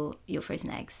store your frozen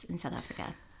eggs in South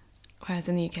Africa. Whereas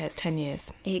in the UK, it's 10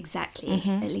 years. Exactly,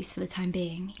 mm-hmm. at least for the time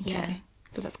being. Okay. Yeah.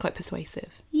 So that's quite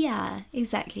persuasive. Yeah,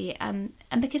 exactly. And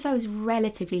because I was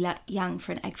relatively young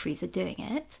for an egg freezer doing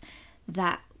it,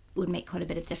 that would make quite a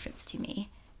bit of difference to me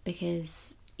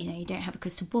because, you don't have a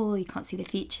crystal ball, you can't see the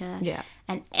future. Yeah.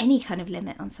 And any kind of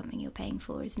limit on something you're paying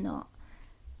for is not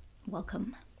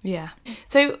welcome. Yeah.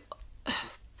 So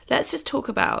let's just talk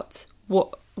about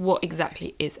what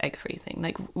exactly is egg freezing.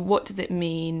 Like, what does it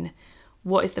mean?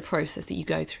 What is the process that you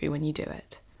go through when you do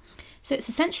it? So it's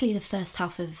essentially the first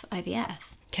half of IVF.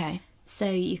 Okay. So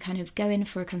you kind of go in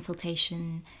for a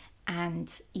consultation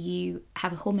and you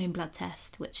have a hormone blood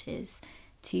test, which is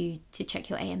to check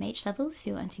your AMH levels,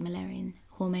 your anti-Müllerian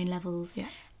hormone levels,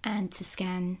 and to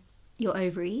scan your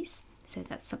ovaries. So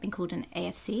that's something called an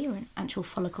AFC, or an antral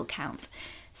follicle count.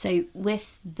 So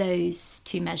with those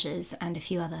two measures and a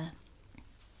few other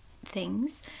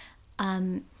things,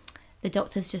 the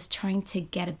doctor's just trying to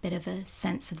get a bit of a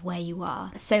sense of where you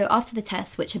are. So after the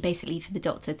tests, which are basically for the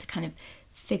doctor to kind of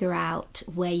figure out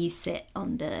where you sit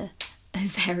on the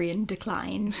ovarian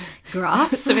decline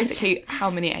graph. So basically, how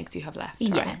many eggs you have left.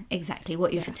 Right? Yeah, exactly.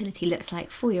 What your fertility looks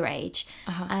like for your age.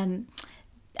 And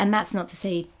that's not to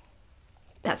say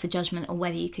that's a judgment on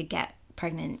whether you could get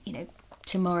pregnant,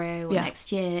 tomorrow or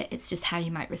next year. It's just how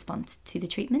you might respond to the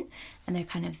treatment. And they're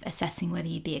kind of assessing whether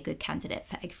you'd be a good candidate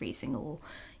for egg freezing, or,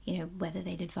 whether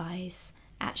they'd advise,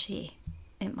 actually,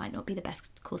 it might not be the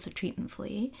best course of treatment for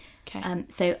you. Okay.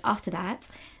 So after that,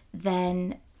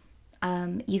 then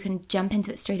you can jump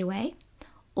into it straight away,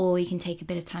 or you can take a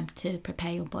bit of time to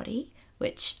prepare your body,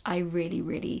 which I really,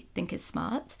 really think is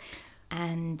smart.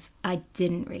 And I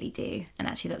didn't really do. And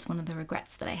actually, that's one of the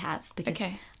regrets that I have, because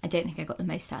I don't think I got the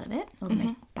most out of it, or the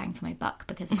most bang for my buck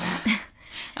because of that.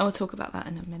 And we'll talk about that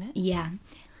in a minute. Yeah.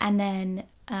 And then,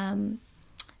 then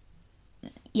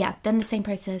the same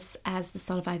process as the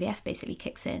start of IVF basically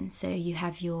kicks in. So you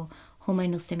have your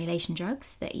hormonal stimulation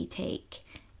drugs that you take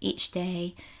each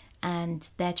day, and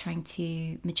they're trying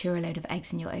to mature a load of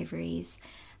eggs in your ovaries.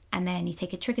 And then you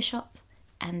take a trigger shot,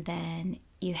 and then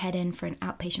you head in for an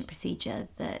outpatient procedure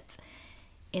that,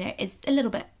 is a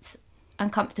little bit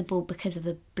uncomfortable because of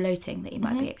the bloating that you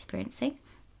might be experiencing.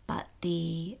 But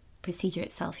the procedure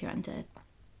itself, you're under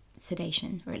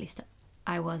sedation, or at least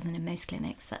I was, and in most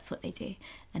clinics that's what they do.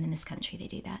 And in this country they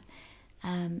do that.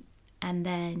 And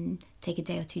then take a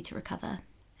day or two to recover,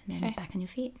 and then back on your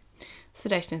feet.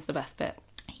 Sedation is the best bit.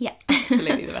 Yeah.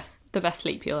 Absolutely the best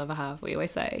sleep you'll ever have, we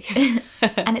always say.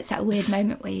 And it's that weird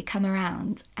moment where you come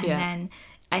around, and then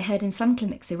I heard in some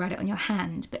clinics they write it on your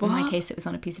hand, but in my case it was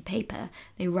on a piece of paper.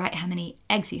 They write how many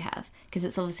eggs you have, because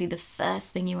it's obviously the first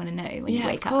thing you want to know when you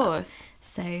wake up. Of course.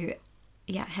 So I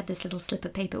had this little slip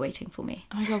of paper waiting for me.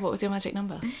 Oh my God, what was your magic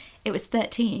number? It was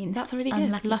 13. That's really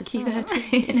good. Lucky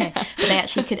 13. No, but they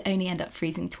actually could only end up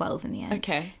freezing 12 in the end.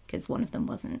 Okay. Because one of them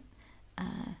wasn't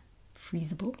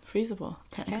freezable.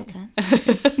 Technical term.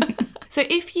 So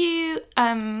if you,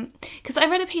 because I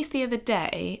read a piece the other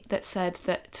day that said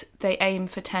that they aim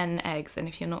for 10 eggs, and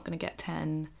if you're not going to get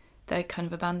 10, they kind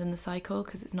of abandon the cycle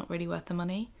because it's not really worth the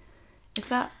money. Is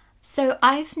that? So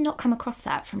I've not come across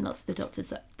that from lots of the doctors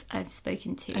that I've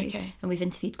spoken to. Okay. And we've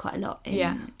interviewed quite a lot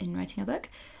in writing our book.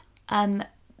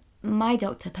 My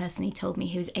doctor personally told me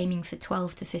he was aiming for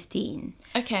 12 to 15.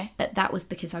 Okay. But that was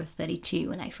because I was 32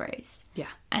 when I froze. Yeah.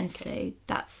 And so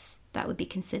that would be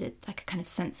considered like a kind of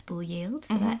sensible yield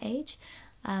for that age.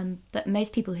 But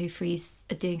most people who freeze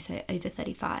are doing so over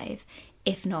 35,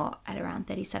 if not at around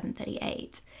 37,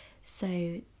 38.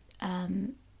 So,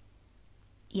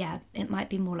 it might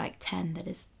be more like 10 that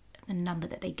is the number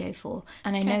that they go for.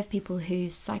 And I know of people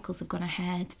whose cycles have gone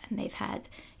ahead and they've had,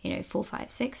 4,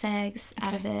 5, 6 eggs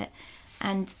out of it.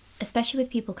 And especially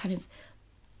with people kind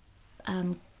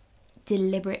of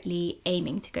deliberately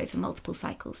aiming to go for multiple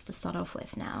cycles to start off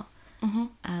with now,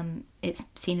 it's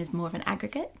seen as more of an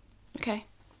aggregate. Okay.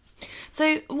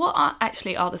 So what are the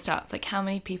stats? Like, how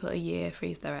many people a year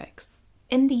freeze their eggs?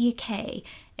 In the UK,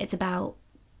 it's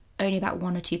only about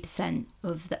 1 or 2%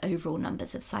 of the overall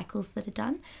numbers of cycles that are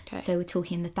done. Okay. So we're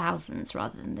talking the thousands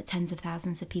rather than the tens of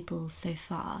thousands of people so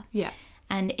far. Yeah.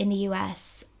 And in the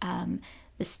US, the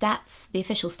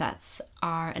official stats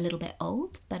are a little bit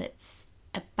old, but it's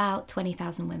about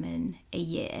 20,000 women a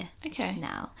year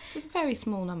now. It's a very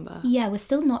small number. Yeah, we're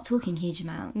still not talking huge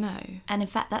amounts. No. And in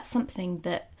fact, that's something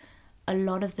that a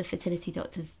lot of the fertility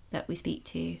doctors that we speak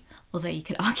to, although you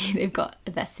could argue they've got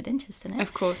a vested interest in it.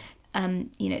 Of course.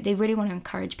 They really want to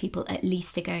encourage people at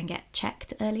least to go and get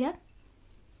checked earlier.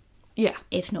 Yeah.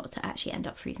 If not to actually end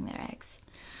up freezing their eggs.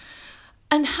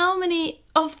 And how many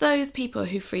of those people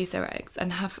who freeze their eggs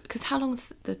and because how long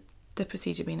has the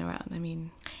procedure been around? I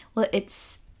mean... Well,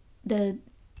 it's been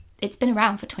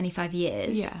around for 25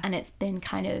 years. Yeah. And it's been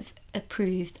kind of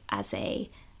approved as a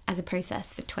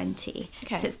process for 20.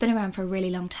 Okay. So it's been around for a really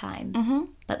long time. Mm-hmm.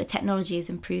 But the technology has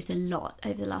improved a lot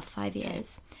over the last 5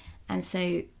 years. And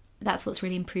so that's what's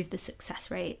really improved the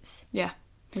success rates. Yeah.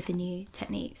 With the new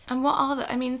techniques. And what are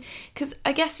because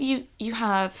I guess you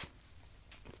have,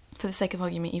 for the sake of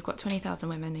argument, you've got 20,000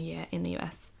 women a year in the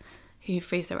US who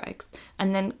freeze their eggs.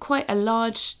 And then quite a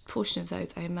large portion of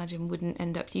those, I imagine, wouldn't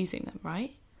end up using them,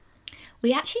 right?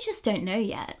 We actually just don't know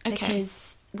yet.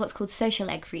 Because what's called social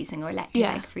egg freezing or elective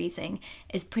egg freezing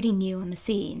is pretty new on the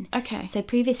scene. Okay. So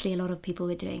previously a lot of people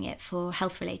were doing it for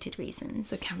health-related reasons.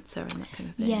 So cancer and that kind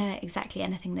of thing. Yeah, exactly.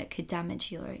 Anything that could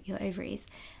damage your ovaries.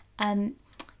 And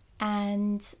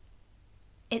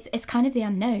it's kind of the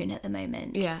unknown at the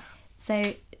moment. Yeah.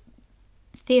 So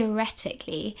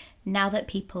theoretically, now that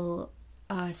people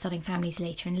are starting families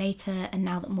later and later, and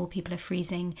now that more people are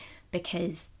freezing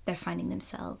because they're finding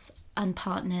themselves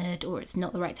unpartnered or it's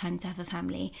not the right time to have a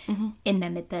family Mm-hmm. in their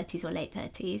mid-30s or late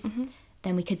 30s,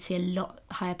 then we could see a lot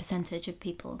higher percentage of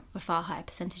people, or far higher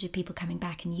percentage of people coming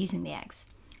back and using the eggs.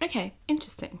 Okay,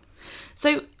 interesting.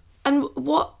 So, and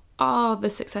what are the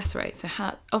success rates? So,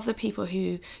 how, of the people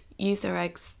who use their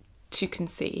eggs to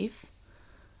conceive,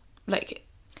 like,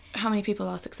 how many people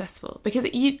are successful? Because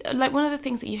one of the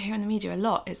things that you hear in the media a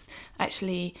lot is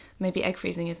actually maybe egg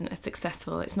freezing isn't as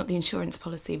successful. It's not the insurance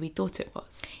policy we thought it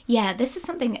was. Yeah, this is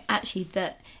something actually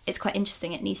that it's quite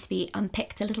interesting. It needs to be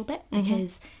unpicked a little bit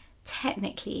because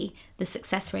technically the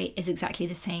success rate is exactly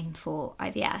the same for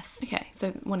IVF. Okay,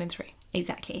 so 1 in 3.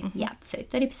 Exactly, yeah. So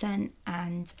 30%,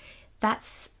 and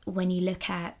that's when you look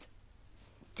at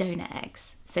donor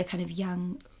eggs, so kind of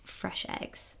young, fresh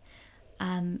eggs.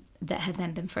 That have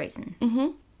then been frozen. Mm-hmm.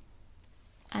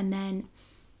 And then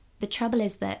the trouble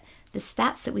is that the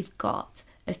stats that we've got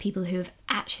of people who have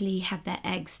actually had their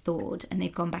eggs thawed and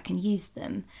they've gone back and used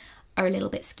them are a little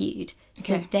bit skewed.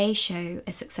 Okay. So they show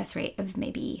a success rate of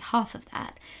maybe half of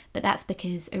that. But that's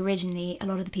because originally a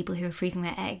lot of the people who were freezing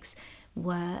their eggs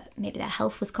were, maybe their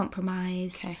health was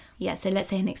compromised. Okay. Yeah, so let's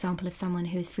say an example of someone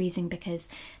who was freezing because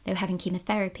they were having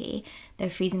chemotherapy. They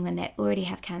were freezing when they already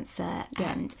have cancer,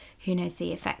 and who knows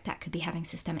the effect that could be having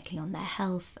systemically on their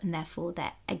health and therefore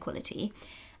their egg quality.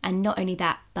 And not only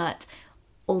that, but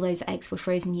all those eggs were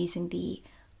frozen using the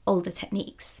older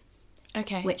techniques.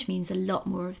 Okay. Which means a lot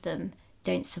more of them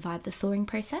don't survive the thawing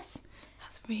process.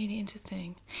 That's really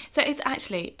interesting. So it's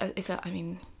actually,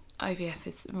 IVF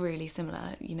is really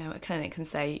similar. You know, a clinic can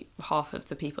say half of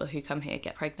the people who come here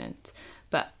get pregnant,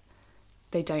 but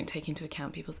they don't take into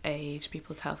account people's age,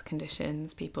 people's health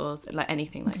conditions, people's, like,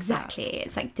 anything like that. Exactly.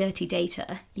 It's like dirty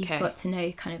data. You've got to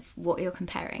know kind of what you're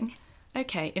comparing.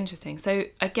 Okay, interesting. So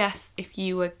I guess if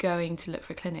you were going to look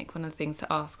for a clinic, one of the things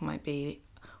to ask might be,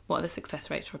 what are the success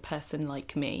rates for a person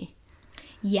like me?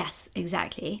 Yes,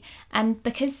 exactly. And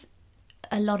because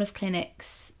a lot of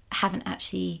clinics haven't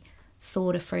actually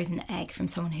thawed a frozen egg from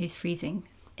someone who's freezing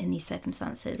in these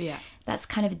circumstances, that's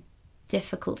kind of a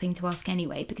difficult thing to ask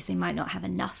anyway, because they might not have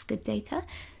enough good data.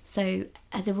 So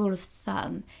as a rule of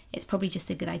thumb, it's probably just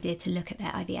a good idea to look at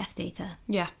their IVF data.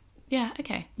 Yeah,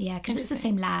 okay. Yeah, because it's the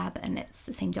same lab and it's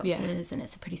the same doctors and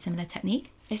it's a pretty similar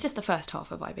technique. It's just the first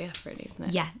half of IVF, really, isn't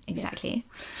it? Yeah, exactly.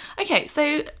 Yeah. Okay,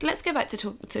 so let's go back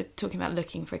to talking about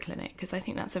looking for a clinic, because I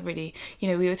think that's a really,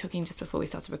 we were talking just before we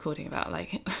started recording about,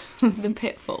 like, the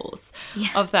pitfalls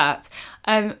of that.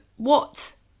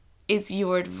 What is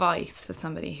your advice for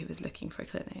somebody who is looking for a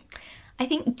clinic? I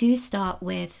think do start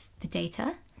with the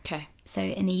data. Okay. So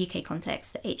in the UK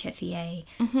context, the HFEA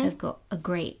have got a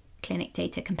great clinic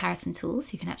data comparison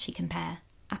tools. You can actually compare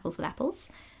apples with apples.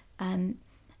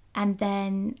 And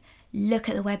then look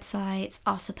at the websites,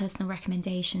 ask for personal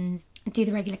recommendations, do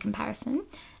the regular comparison.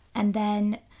 And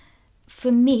then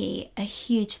for me, a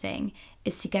huge thing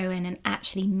is to go in and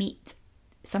actually meet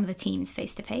some of the teams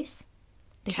face to face.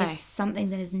 Because something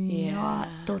that is not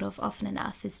thought of often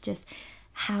enough is just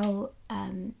how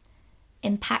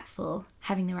impactful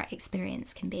having the right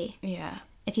experience can be. Yeah.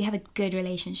 If you have a good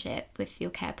relationship with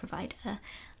your care provider,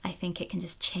 I think it can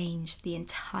just change the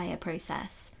entire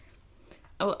process.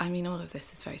 Oh, I mean, all of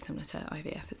this is very similar to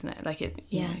IVF, isn't it? Like,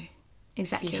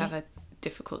 exactly. If you have a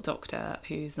difficult doctor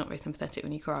who's not very sympathetic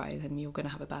when you cry, then you're going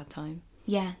to have a bad time.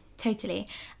 Yeah, totally.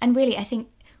 And really, I think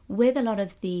with a lot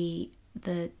of the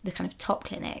kind of top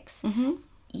clinics,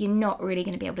 you're not really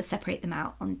going to be able to separate them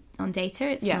out on data.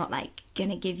 It's not like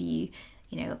going to give you,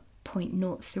 a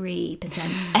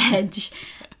 0.03% edge.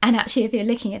 And actually, if you're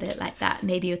looking at it like that,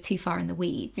 maybe you're too far in the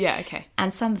weeds. Yeah, okay.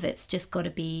 And some of it's just got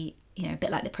to be, a bit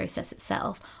like the process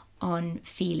itself, on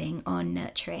feeling, on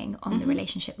nurturing, on the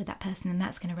relationship with that person, and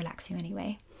that's going to relax you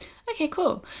anyway. Okay,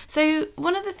 cool. So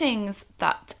one of the things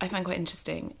that I find quite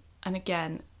interesting, and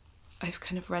again, I've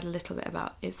kind of read a little bit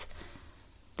about, is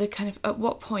the kind of, at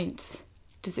what point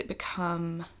does it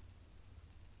become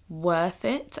worth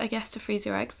it, I guess, to freeze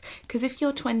your eggs? Because if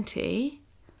you're 20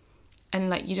 and,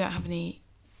 like, you don't have any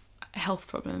health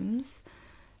problems,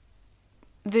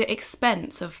 the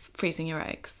expense of freezing your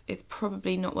eggs is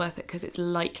probably not worth it, because it's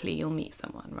likely you'll meet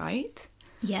someone, right?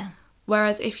 Yeah.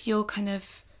 Whereas if you're kind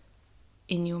of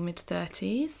in your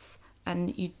mid-30s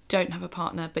and you don't have a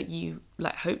partner but you,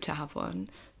 like, hope to have one,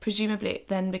 presumably it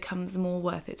then becomes more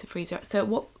worth it to freeze your eggs.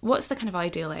 So what's the kind of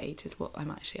ideal age is what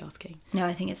I'm actually asking. No,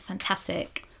 I think it's a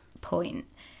fantastic point,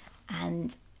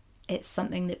 and it's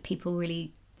something that people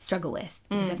really struggle with,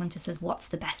 because everyone just says, what's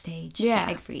the best age to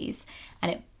egg freeze?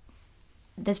 And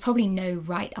there's probably no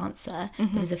right answer,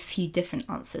 but there's a few different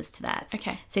answers to that.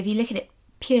 Okay. So if you look at it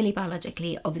purely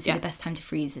biologically, obviously the best time to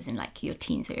freeze is in like your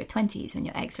teens or your 20s when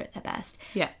your eggs are at their best.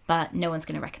 Yeah. But no one's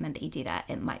going to recommend that you do that.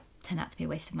 It might turn out to be a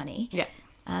waste of money. Yeah.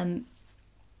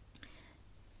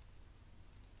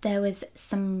 There was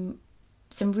some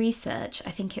research,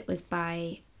 I think it was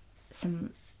by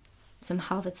some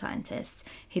Harvard scientists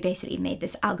who basically made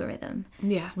this algorithm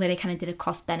where they kind of did a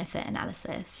cost-benefit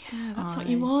analysis. Yeah, that's what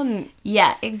you want.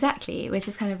 Yeah, exactly. Which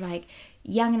is kind of like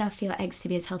young enough for your eggs to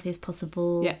be as healthy as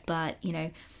possible, but, you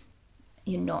know,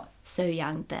 you're not so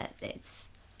young that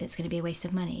it's going to be a waste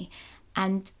of money.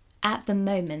 And at the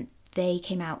moment, they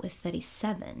came out with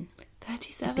 37.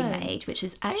 37? As being that age, which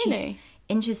is actually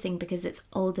interesting because it's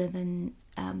older than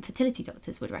fertility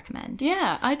doctors would recommend.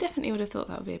 Yeah, I definitely would have thought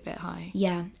that would be a bit high.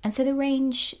 Yeah, and so the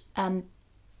range,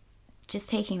 just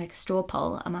taking like a straw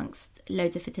poll amongst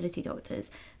loads of fertility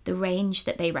doctors, the range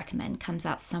that they recommend comes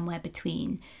out somewhere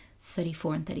between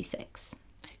 34 and 36.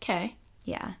 Okay.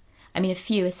 Yeah. I mean, a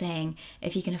few are saying,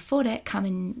 if you can afford it, come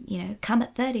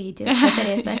at 30, do it for a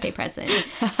 30th birthday present.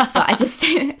 But I just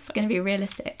think it's going to be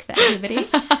realistic for everybody.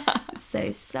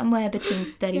 So somewhere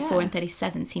between 34 and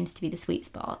 37 seems to be the sweet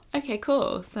spot. Okay,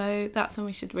 cool. So that's when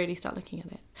we should really start looking at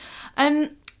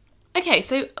it. Okay,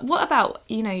 so what about,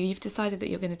 you know, you've decided that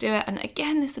you're going to do it. And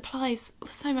again,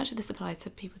 so much of this applies to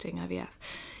people doing IVF.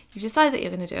 You've decided that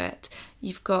you're going to do it.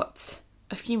 You've got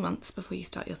a few months before you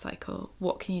start your cycle.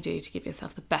 What can you do to give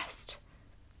yourself the best,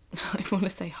 I want to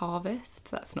say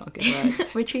harvest, that's not a good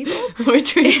word. Retrieval?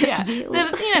 Retrieval, yeah.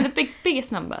 The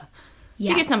biggest number.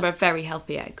 Yeah. Biggest number of very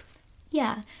healthy eggs.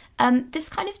 Yeah. This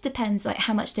kind of depends, like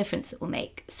how much difference it will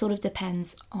make. Sort of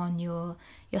depends on your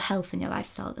health and your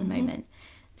lifestyle at the moment.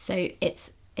 So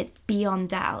it's beyond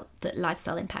doubt that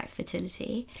lifestyle impacts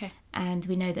fertility. Okay. And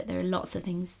we know that there are lots of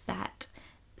things that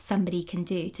somebody can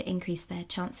do to increase their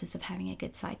chances of having a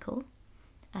good cycle.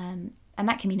 And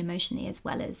that can mean emotionally as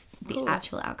well as the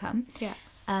actual outcome. Yeah.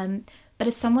 But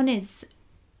if someone is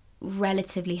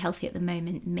relatively healthy at the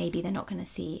moment, maybe they're not going to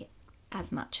see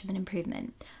as much of an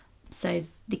improvement. So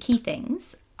the key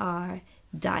things are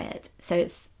diet. So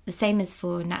it's the same as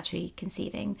for naturally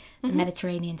conceiving. The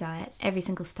Mediterranean diet, every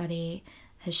single study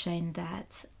has shown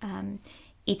that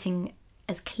eating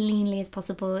as cleanly as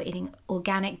possible, eating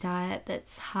organic diet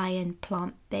that's high in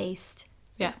plant-based,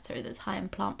 that's high in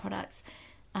plant products,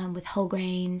 with whole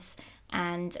grains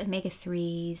and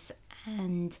omega-3s,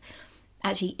 and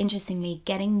actually, interestingly,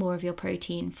 getting more of your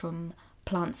protein from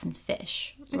plants and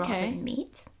fish rather than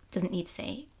meat. Doesn't need to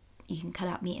say you can cut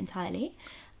out meat entirely,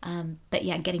 but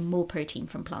yeah, getting more protein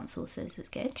from plant sources is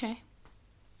good. Okay.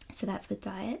 So that's with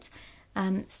diet.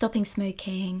 Stopping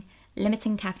smoking,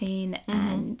 limiting caffeine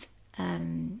and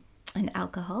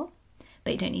alcohol,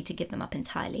 but you don't need to give them up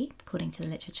entirely, according to the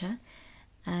literature.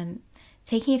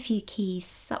 Taking a few key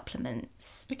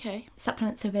supplements. Okay.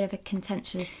 Supplements are a bit of a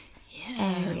contentious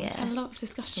area. We've had a lot of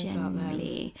discussions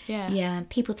generally. About them. Yeah,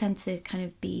 people tend to kind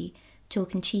of be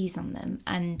chalk and cheese on them,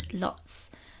 and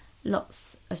lots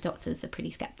of doctors are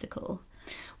pretty sceptical.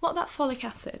 What about folic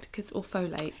acid? Or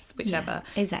folates, whichever.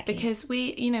 Yeah, exactly. Because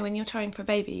when you're trying for a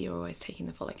baby, you're always taking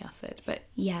the folic acid. But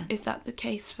is that the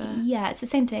case for... Yeah, it's the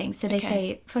same thing. So they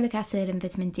say folic acid and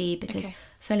vitamin D because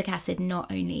folic acid,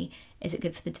 not only is it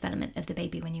good for the development of the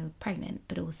baby when you're pregnant,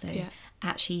 but also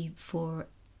actually for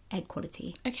egg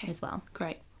quality as well.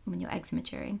 Great. When your eggs are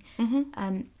maturing.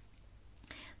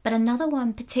 But another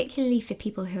one, particularly for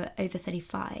people who are over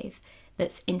 35,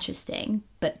 that's interesting,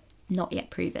 but not yet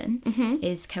proven,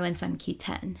 is coenzyme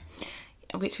Q10.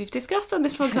 Which we've discussed on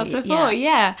this podcast before,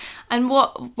 yeah. And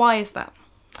why is that?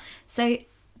 So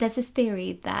there's this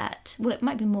theory that, well, it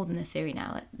might be more than a theory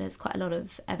now, there's quite a lot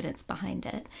of evidence behind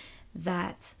it,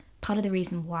 that part of the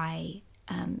reason why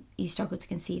you struggle to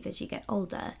conceive as you get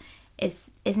older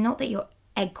is not that your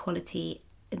egg quality,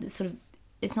 it's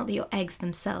not that your eggs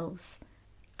themselves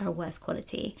are worse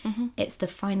quality, it's the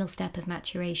final step of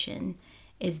maturation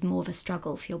is more of a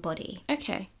struggle for your body.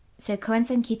 Okay. So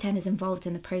coenzyme Q10 is involved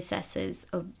in the processes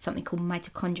of something called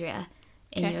mitochondria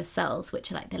in your cells,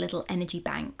 which are like the little energy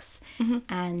banks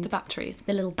and the batteries.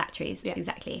 The little batteries,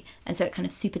 exactly. And so it kind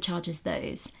of supercharges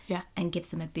those and gives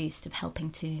them a boost of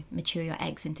helping to mature your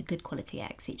eggs into good quality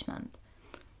eggs each month.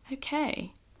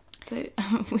 Okay. So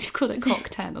we've called it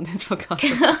COQ10 on this podcast.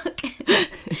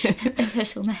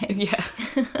 Official name. Yeah.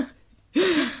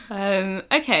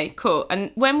 Okay, cool.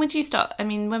 And when would you start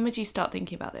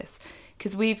thinking about this?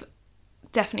 Because we've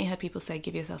definitely heard people say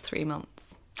give yourself 3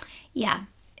 months. Yeah.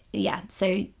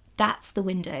 So that's the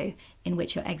window in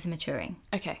which your eggs are maturing.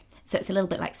 Okay. So it's a little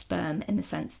bit like sperm in the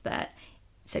sense that,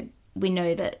 so we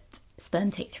know that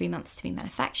sperm take 3 months to be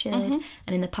manufactured. And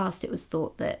in the past, it was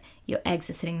thought that your eggs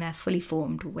are sitting there fully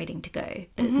formed, waiting to go.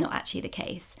 But it's not actually the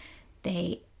case.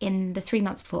 In the 3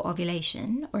 months before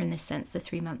ovulation, or in this sense, the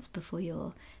 3 months before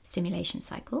your stimulation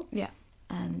cycle,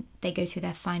 they go through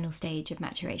their final stage of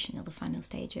maturation, or the final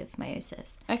stage of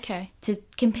meiosis. Okay. To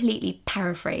completely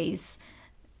paraphrase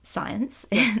science,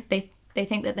 they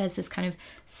think that there's this kind of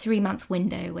 3-month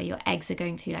window where your eggs are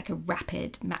going through like a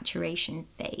rapid maturation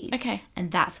phase. Okay.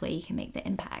 And that's where you can make the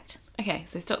impact. Okay,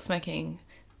 so stop smoking,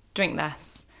 drink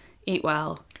less, eat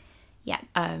well. Yeah.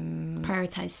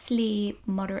 Prioritize sleep,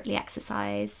 moderately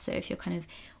exercise. So if you're kind of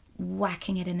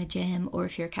whacking it in the gym, or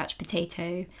if you're a couch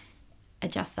potato,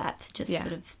 adjust that to just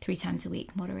sort of 3 times a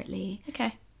week moderately.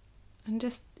 Okay. And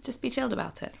just be chilled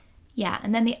about it. Yeah.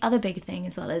 And then the other big thing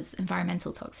as well is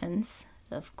environmental toxins,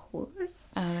 of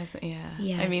course. Oh,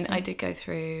 yeah. I mean, I did go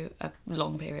through a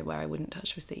long period where I wouldn't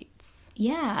touch receipts.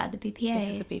 Yeah, the BPA.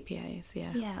 Because of BPAs,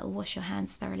 yeah. Yeah, or wash your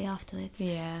hands thoroughly afterwards.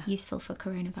 Yeah. Useful for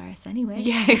coronavirus anyway.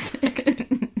 Yeah, exactly.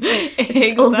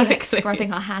 It's all like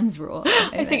scrubbing our hands raw.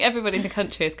 I think everybody in the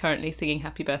country is currently singing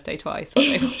Happy Birthday twice while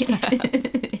they wash their hands.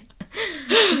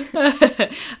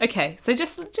 Okay, so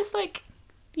just like,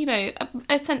 you know,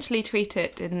 essentially treat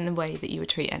it in the way that you would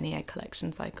treat any egg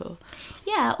collection cycle.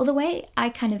 Yeah, well, the way I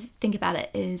kind of think about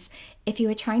it is, if you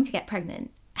were trying to get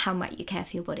pregnant, how might you care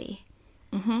for your body?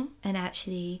 Mm-hmm. And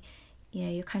actually, you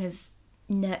know, you're kind of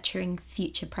nurturing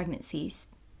future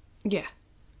pregnancies. Yeah.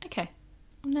 Okay.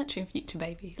 I'm nurturing future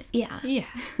babies. Yeah. Yeah.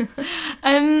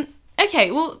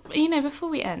 Okay, well, you know, before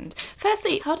we end,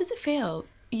 firstly, how does it feel?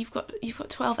 You've got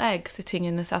 12 eggs sitting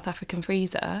in the South African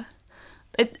freezer.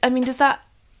 Do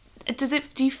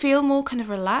you feel more kind of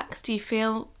relaxed? Do you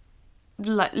feel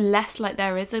like less like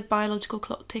there is a biological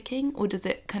clock ticking, or does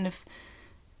it kind of?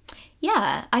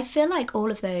 Yeah, I feel like all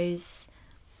of those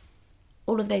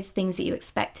things that you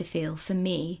expect to feel, for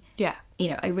me, yeah, you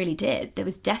know, I really did. There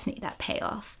was definitely that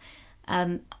payoff.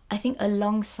 I think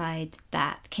alongside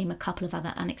that came a couple of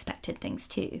other unexpected things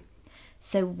too.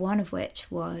 So one of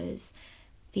which was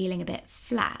feeling a bit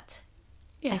flat.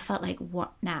 Yeah. I felt like,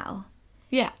 what now?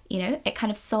 Yeah. You know, it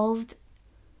kind of solved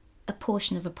a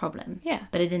portion of a problem. Yeah.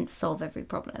 But it didn't solve every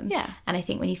problem. Yeah. And I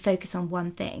think when you focus on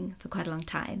one thing for quite a long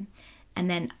time, and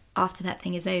then after that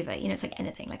thing is over, you know, it's like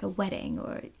anything, like a wedding,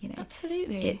 or, you know.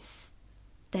 Absolutely. It's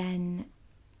then,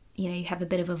 you know, you have a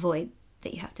bit of a void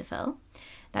that you have to fill.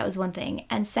 That was one thing.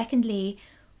 And secondly,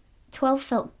 12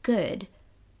 felt good,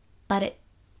 but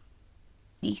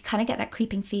you kind of get that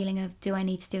creeping feeling of, do I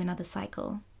need to do another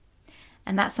cycle?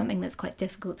 And that's something that's quite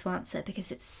difficult to answer,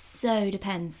 because it so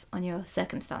depends on your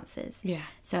circumstances. Yeah.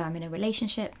 So I'm in a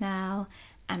relationship now,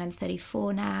 and I'm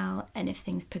 34 now, and if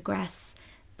things progress,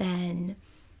 then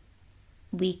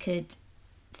we could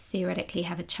theoretically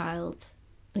have a child.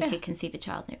 We could conceive a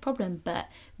child, no problem, but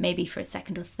maybe for a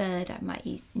second or third, I might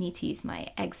need to use my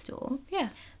egg store. Yeah.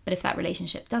 But if that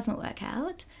relationship doesn't work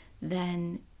out,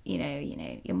 then, you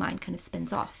know, your mind kind of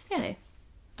spins off. Yeah. So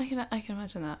I can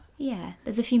imagine that. Yeah,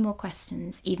 there's a few more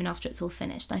questions even after it's all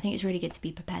finished. I think it's really good to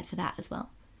be prepared for that as well.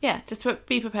 Yeah, just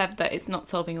be prepared that it's not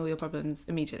solving all your problems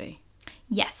immediately.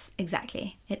 Yes,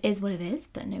 exactly. It is what it is,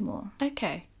 but no more.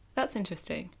 Okay, that's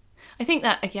interesting. I think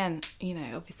that, again, you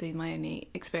know, obviously my only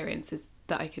experience is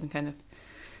that I can kind of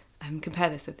compare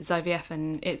this with this IVF,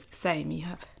 and it's the same.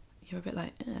 You're a bit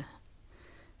like,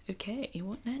 okay,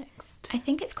 what next? I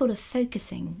think it's called a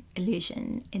focusing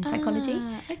illusion in psychology.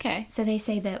 Okay. So they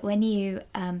say that when you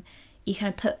kind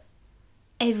of put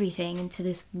everything into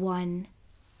this one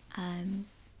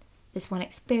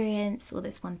experience or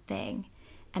this one thing,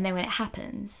 and then when it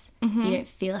happens, you don't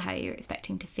feel how you're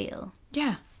expecting to feel.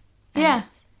 Yeah. And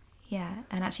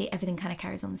and actually everything kind of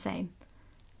carries on the same.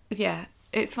 Yeah.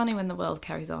 It's funny when the world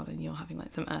carries on and you're having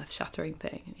like some earth-shattering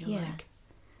thing, and you're like,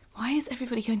 why is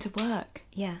everybody going to work?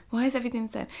 Yeah. Why is everything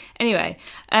the same? Anyway,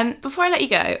 before I let you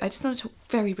go, I just want to talk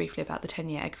very briefly about the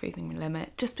 10-year egg freezing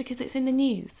limit, just because it's in the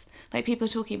news. Like, people are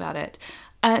talking about it.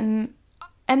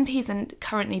 MPs are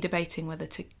currently debating whether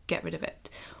to get rid of it.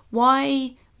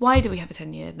 Why do we have a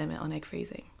 10-year limit on egg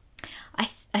freezing?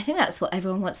 I think that's what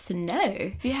everyone wants to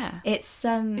know. Yeah. It's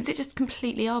is it just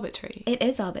completely arbitrary? It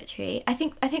is arbitrary. I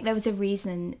think there was a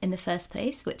reason in the first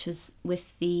place, which was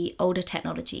with the older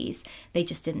technologies, they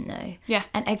just didn't know. Yeah.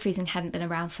 And egg freezing hadn't been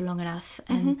around for long enough,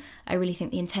 and I really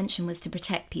think the intention was to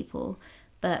protect people.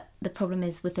 But the problem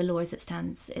is, with the law as it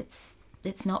stands, it's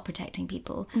not protecting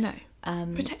people. No.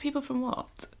 Protect people from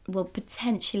what? Well,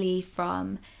 potentially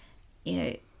from, you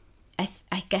know,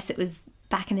 I guess it was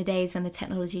back in the days when the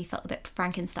technology felt a bit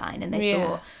Frankenstein, and they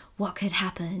thought, what could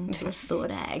happen to a thawed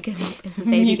egg? And is the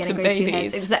baby going to grow 2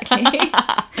 heads? Exactly.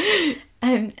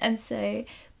 And so,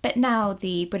 But now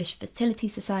the British Fertility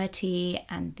Society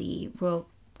and the Royal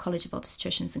College of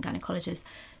Obstetricians and Gynecologists,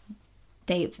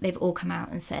 they've all come out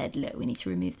and said, look, we need to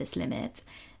remove this limit.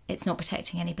 It's not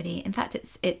protecting anybody. In fact,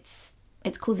 it's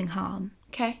causing harm.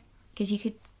 Okay. Because you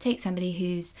could take somebody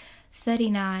who's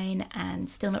 39 and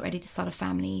still not ready to start a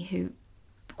family, who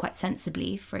quite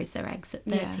sensibly froze their eggs at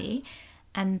 30,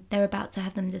 and they're about to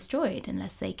have them destroyed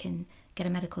unless they can get a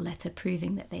medical letter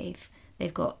proving that they've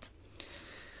got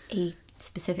a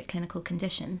specific clinical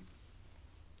condition.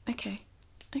 Okay.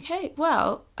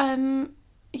 Well,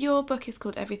 your book is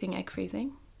called Everything Egg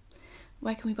Freezing.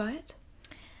 Where can we buy it?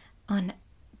 On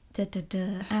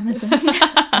Amazon.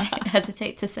 I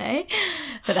hesitate to say,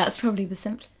 but that's probably the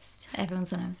simplest.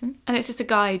 Everyone's on Amazon. And it's just a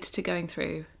guide to going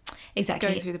through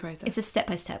the process. It's a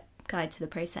step-by-step guide to the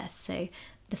process. So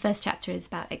the first chapter is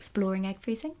about exploring egg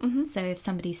freezing. Mm-hmm. So if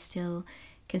somebody's still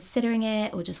considering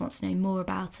it or just wants to know more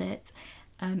about it,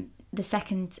 the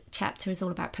second chapter is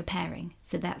all about preparing.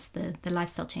 So that's the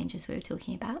lifestyle changes we were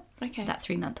talking about. Okay. So that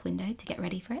 3-month window to get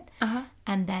ready for it. Uh-huh.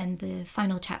 And then the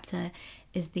final chapter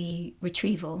is the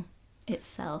retrieval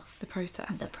itself. The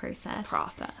process.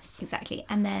 Exactly.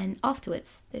 And then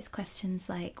afterwards, there's questions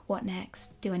like, what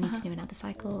next? Do I need to do another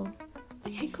cycle?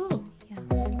 Okay, cool. Yeah.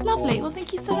 Lovely. Well,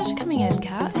 thank you so much for coming in,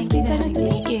 Kat. It's been so nice to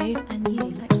meet you. And you,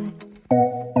 likewise.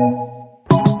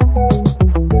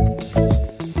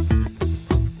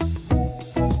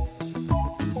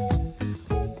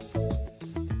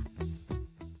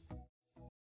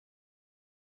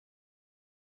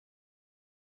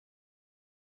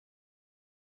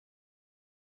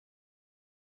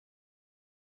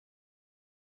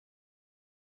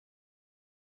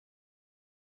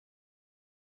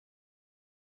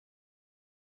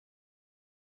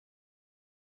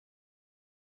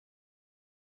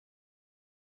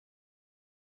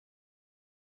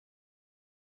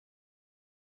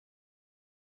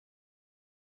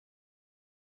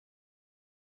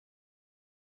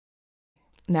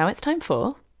 Now it's time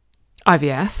for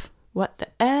IVF. What the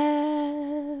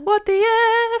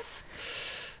F?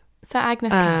 So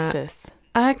Agnes Castus.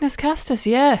 Agnes Castus,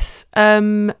 yes.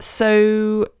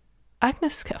 So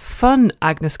fun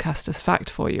Agnes Castus fact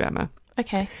for you, Emma.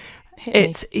 Okay.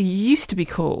 It used to be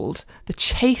called the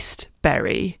chaste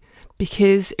berry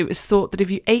because it was thought that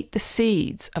if you ate the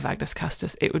seeds of Agnes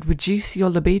Castus, it would reduce your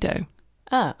libido.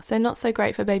 Ah, so not so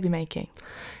great for baby making.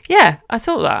 Yeah, I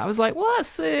thought that. I was like, well,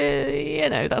 that's,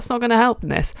 that's not going to help in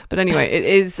this. But anyway, it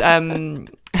is,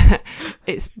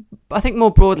 it's, I think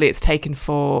more broadly it's taken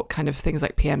for kind of things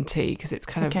like PMT because it's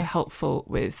kind of helpful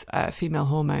with female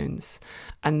hormones.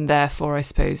 And therefore, I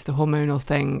suppose the hormonal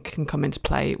thing can come into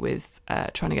play with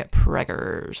trying to get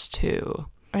preggers too.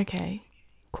 Okay,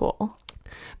 cool.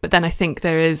 But then I think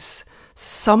there is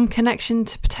some connection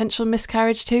to potential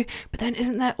miscarriage too, but then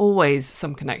isn't there always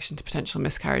some connection to potential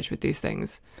miscarriage with these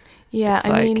things? Yeah, it's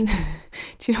I mean,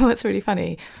 do you know what's really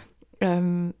funny?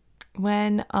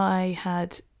 When I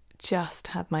had just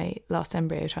had my last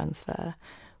embryo transfer,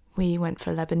 we went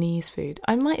for Lebanese food.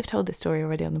 I might have told this story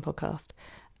already on the podcast,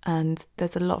 and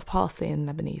there's a lot of parsley in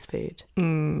Lebanese food.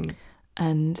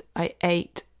 And I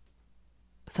ate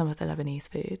some of the Lebanese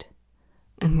food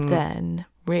and then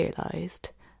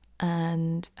realised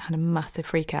and had a massive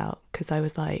freak out because I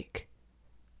was like,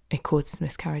 it causes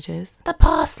miscarriages. The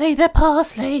parsley.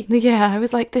 Yeah, I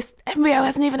was like, this embryo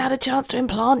hasn't even had a chance to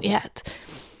implant yet.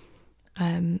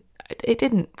 It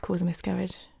didn't cause a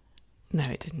miscarriage. No,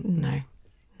 it didn't. No.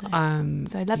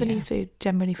 So Lebanese food,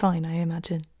 generally fine, I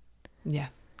imagine. Yeah,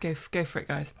 go for it,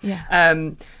 guys. Yeah.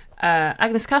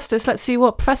 Agnes Castus, let's see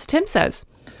what Professor Tim says.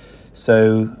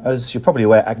 So, as you're probably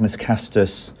aware, Agnes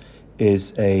Castus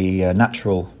is a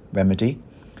natural remedy.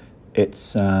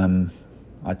 It's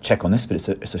I'd check on this, but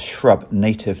it's a shrub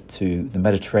native to the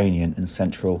Mediterranean and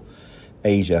Central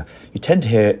Asia. You tend to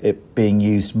hear it being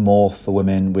used more for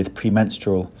women with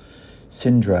premenstrual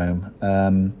syndrome,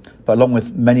 but along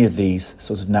with many of these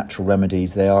sorts of natural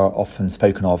remedies, they are often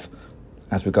spoken of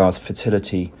as regards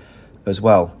fertility as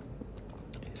well.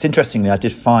 It's interestingly, I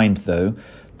did find though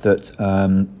that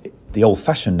the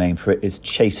old-fashioned name for it is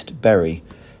chaste berry,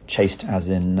 chaste as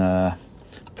in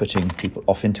putting people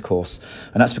off intercourse,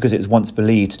 and that's because it was once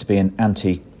believed to be an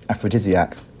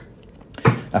anti-aphrodisiac.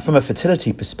 Now, from a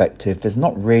fertility perspective, there's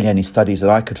not really any studies that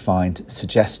I could find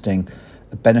suggesting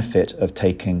a benefit of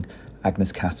taking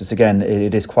Agnes Castus. Again,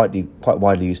 it is quite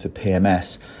widely used for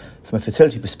PMS. From a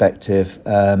fertility perspective,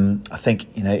 I think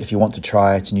if you want to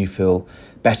try it and you feel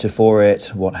better for it,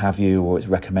 what have you, or it's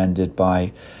recommended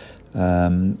by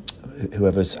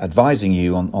whoever's advising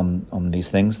you on these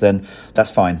things, then that's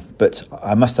fine. But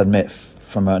I must admit,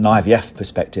 from an IVF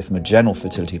perspective, from a general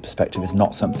fertility perspective, it's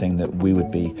not something that we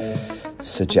would be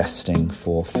suggesting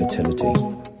for fertility.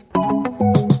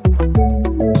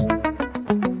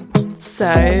 So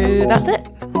that's it.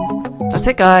 That's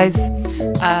it, guys.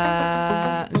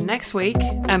 Next week,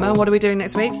 Emma, what are we doing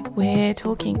next week? We're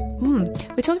talking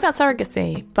about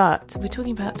surrogacy, but we're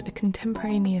talking about a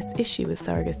contemporaneous issue with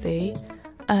surrogacy.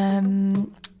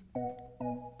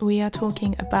 We are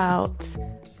talking about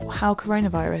how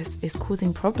coronavirus is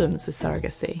causing problems with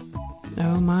surrogacy.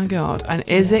 Oh my God. And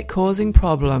is it causing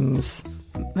problems?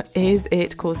 Is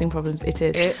it causing problems? It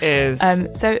is. It is.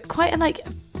 So quite a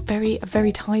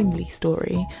very timely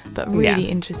story, but really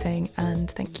interesting.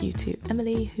 And thank you to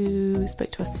Emily who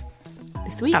spoke to us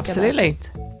this week. Absolutely.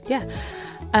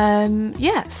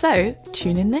 So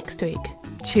tune in next week.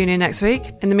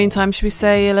 In the meantime, should we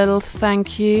say a little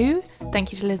thank you?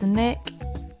 Thank you to Liz and Nick.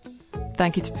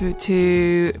 Thank you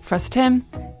to Professor Tim.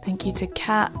 Thank you to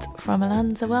Kat from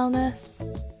Alanza Wellness.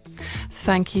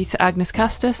 Thank you to Agnes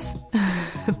Castus.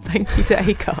 Thank you to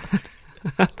Acast.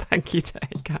 Thank you to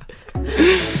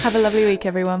Acast. Have a lovely week,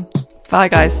 everyone. Bye,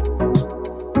 guys.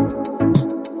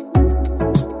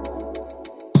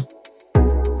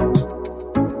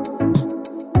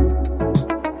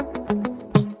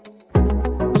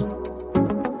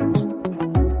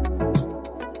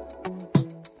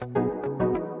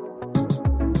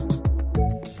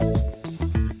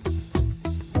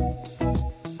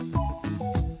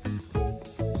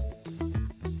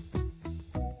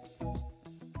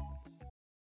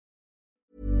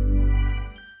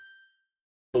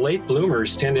 Late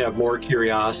bloomers tend to have more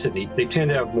curiosity. They tend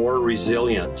to have more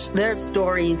resilience. There's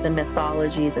stories and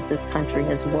mythology that this country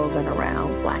has woven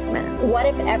around Black men. What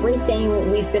if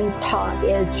everything we've been taught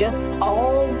is just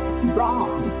all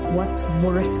wrong? What's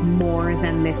worth more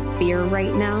than this fear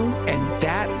right now? And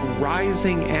that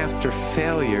rising after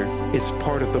failure is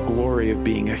part of the glory of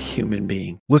being a human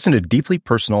being. Listen to deeply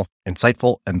personal,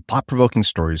 insightful, and thought-provoking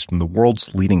stories from the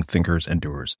world's leading thinkers and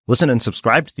doers. Listen and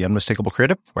subscribe to The Unmistakable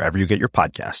Creative wherever you get your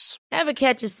podcasts. Ever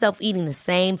catch yourself eating the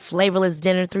same flavorless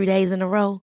dinner 3 days in a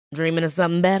row? Dreaming of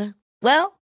something better?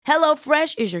 Well,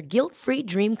 HelloFresh is your guilt-free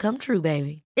dream come true,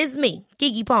 baby. It's me,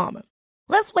 Keke Palmer.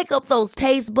 Let's wake up those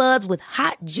taste buds with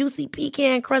hot, juicy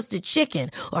pecan-crusted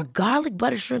chicken or garlic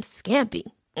butter shrimp scampi.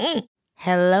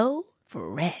 Hello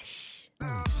Fresh.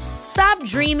 Stop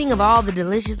dreaming of all the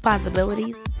delicious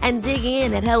possibilities and dig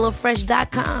in at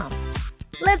HelloFresh.com.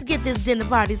 Let's get this dinner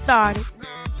party started.